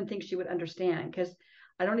 I don't even think she would understand, because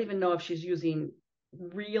I don't even know if she's using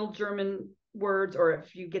real German words, or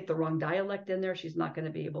if you get the wrong dialect in there, she's not going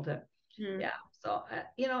to be able to. Yeah. So,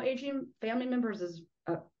 aging family members is,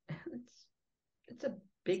 it's a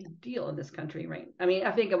big deal in this country, right? I mean,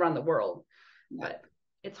 I think around the world, but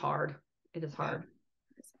it's hard. It is hard.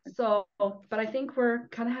 So, but I think we're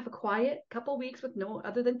kind of have a quiet couple weeks with no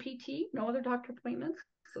other than PT, no other doctor appointments.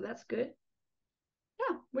 So that's good.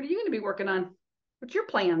 Yeah. What are you going to be working on? What's your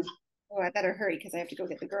plans? Oh, I better hurry because I have to go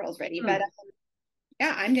get the girls ready. But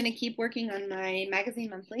yeah, I'm going to keep working on my magazine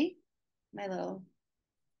monthly, my little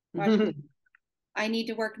I need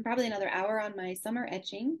to work probably another hour on my summer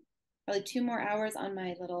etching, probably 2 more hours on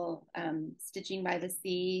my little stitching by the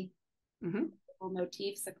sea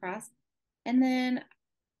motifs across. And then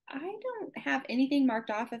I don't have anything marked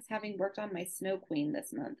off as having worked on my Snow Queen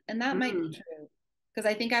this month. And that might be true, because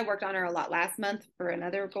I think I worked on her a lot last month for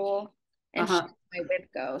another goal. And she let my whip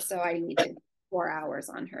go. So I needed 4 hours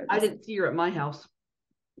on her. I didn't see her at my house.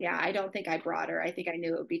 Yeah, I don't think I brought her. I think I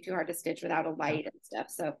knew it would be too hard to stitch without a light and stuff.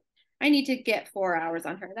 So I need to get 4 hours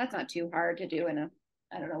on her. That's not too hard to do in a,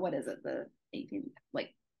 I don't know, what is it? The 18,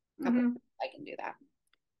 like, I can do that.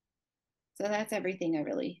 So that's everything I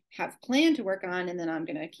really have planned to work on. And then I'm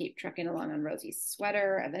going to keep trucking along on Rosie's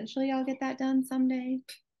sweater. Eventually I'll get that done someday.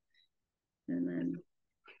 And then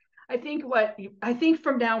I think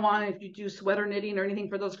from now on, if you do sweater knitting or anything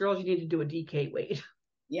for those girls, you need to do a DK weight.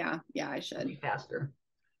 Yeah, I should. Be faster.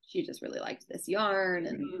 She just really liked this yarn.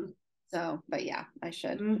 And so, but yeah, I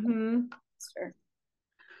should. Sure.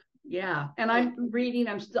 Yeah. And I'm reading.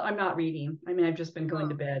 I'm not reading. I mean, I've just been going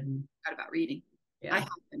to bed. And forgot about reading. Yeah. I have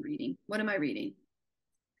been reading. What am I reading?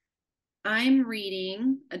 I'm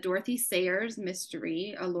reading a Dorothy Sayers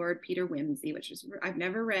mystery, a Lord Peter Wimsey, which is, I've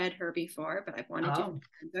never read her before, but I've wanted to.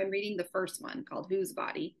 So I'm reading the first one called Whose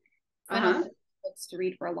Body. It's been on books to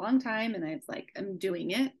read for a long time, and I was like, I'm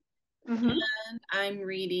doing it. And I'm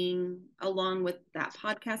reading, along with that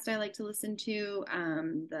podcast I like to listen to,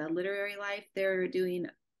 the Literary Life. They're doing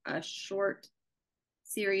a short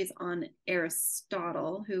series on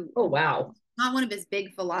Aristotle, who not one of his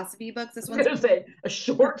big philosophy books. This one's a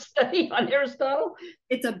short study on Aristotle.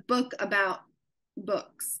 It's a book about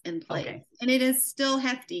books and plays, and it is still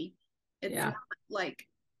hefty. It's not like,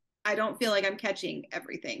 I don't feel like I'm catching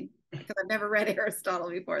everything because I've never read Aristotle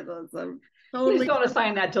before. So it's totally. Please don't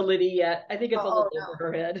assign that to Liddy yet. I think it's a little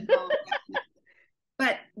over her head.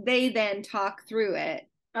 But they then talk through it.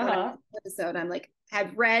 Episode, I'm like,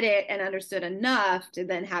 I've read it and understood enough to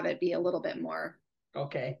then have it be a little bit more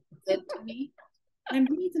good to me. I'm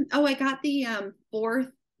reading I got the 4th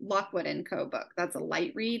Lockwood & Co. book. That's a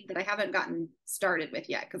light read that I haven't gotten started with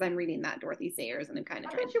yet, because I'm reading that Dorothy Sayers, and I'm kind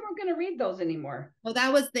of I thought you weren't going to read those anymore. Well,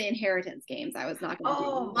 that was the Inheritance Games. I was not going to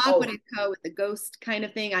do Lockwood & Co. with the ghost kind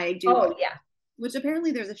of thing. I do. Which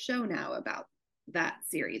apparently there's a show now about that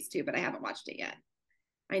series too, but I haven't watched it yet.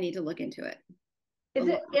 I need to look into it. Is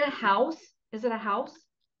it in a house? Is it a house?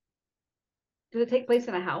 Does it take place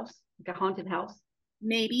in a house, like a haunted house?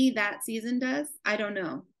 Maybe that season does. I don't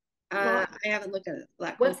know. I haven't looked at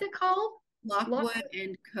it. What's it called? Lockwood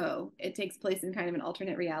 & Co. It takes place in kind of an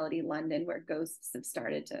alternate reality London, where ghosts have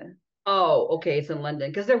started to. Oh, okay. It's in London.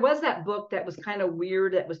 Because there was that book that was kind of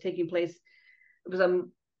weird that was taking place. It was a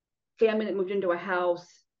family that moved into a house.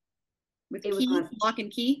 With keys, lock and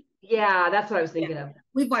key? Yeah, that's what I was thinking of.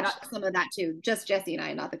 We've watched some of that too. Just Jesse and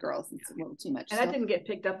I, not the girls. It's a little too much. And that didn't get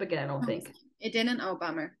picked up again, I don't think. It didn't? Oh,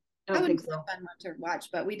 bummer. I don't think so. Fun one to watch,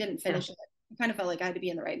 but we didn't finish it. I kind of felt like I had to be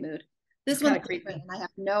in the right mood. This one's different, and I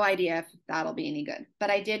have no idea if that'll be any good.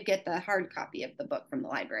 But I did get the hard copy of the book from the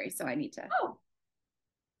library, so I need to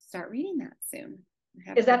start reading that soon.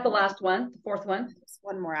 Is that the last one? The 4th one? There's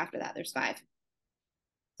one more after that. There's 5.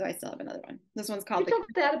 So I still have another one. This one's called. Did you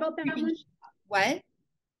tell Dad about that one? What? Did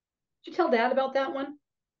you tell Dad about that one?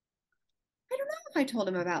 I don't know if I told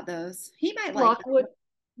him about those. He might like Lockwood.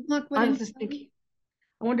 I was just thinking.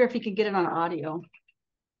 I wonder if he can get it on audio.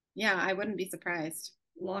 Yeah, I wouldn't be surprised.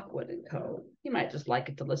 Lockwood & Co. He might just like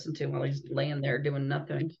it to listen to while he's laying there doing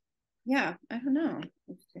nothing. Yeah, I don't know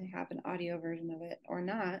if they have an audio version of it or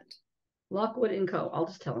not. Lockwood and Co. I'll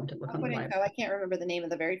just tell him to look on the library. I can't remember the name of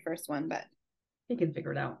the very first one, but he can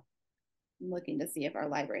figure it out. I'm looking to see if our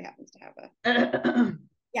library happens to have a.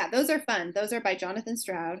 Yeah, those are fun. Those are by Jonathan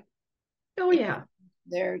Stroud. Oh yeah,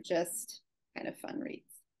 they're just kind of fun reads.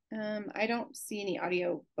 I don't see any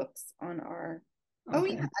audio books on our. Okay. Oh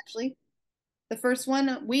yeah, actually, the first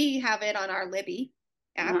one we have it on our Libby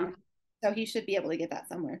app, so he should be able to get that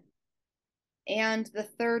somewhere. And the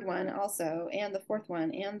third one also, and the fourth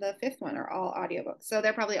one, and the fifth one are all audiobooks. So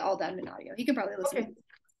they're probably all done in audio. He can probably listen to them.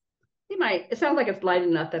 He might. It sounds like it's light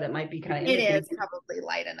enough that it might be kind of. It is probably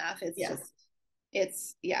light enough. It's just,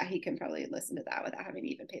 he can probably listen to that without having to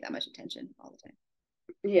even pay that much attention all the time.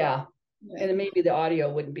 Yeah. And maybe the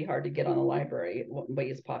audio wouldn't be hard to get on a library. It wouldn't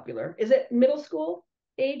be as popular. Is it middle school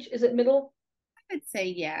age? Is it middle? I'd say,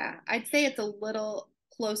 yeah. I'd say it's a little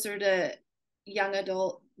closer to young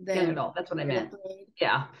adult than young adult. That's what I meant. Grade.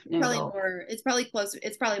 Yeah. Probably more, it's probably closer.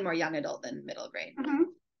 It's probably more young adult than middle grade.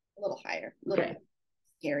 A little higher, a little bit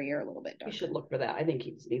scarier, a little bit darker. You should look for that. I think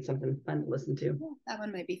he needs something fun to listen to. Yeah, that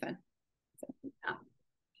one might be fun. So. Yeah.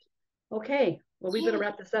 Okay. Well, we better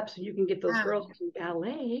wrap this up so you can get those girls to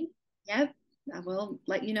ballet. Yep. I will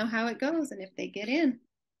let you know how it goes and if they get in.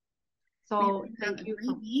 So thank you.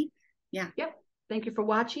 Yep. Thank you for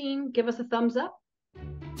watching. Give us a thumbs up.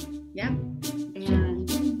 Yeah. And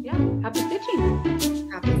happy stitching.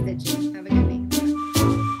 Happy stitching. Have a good week.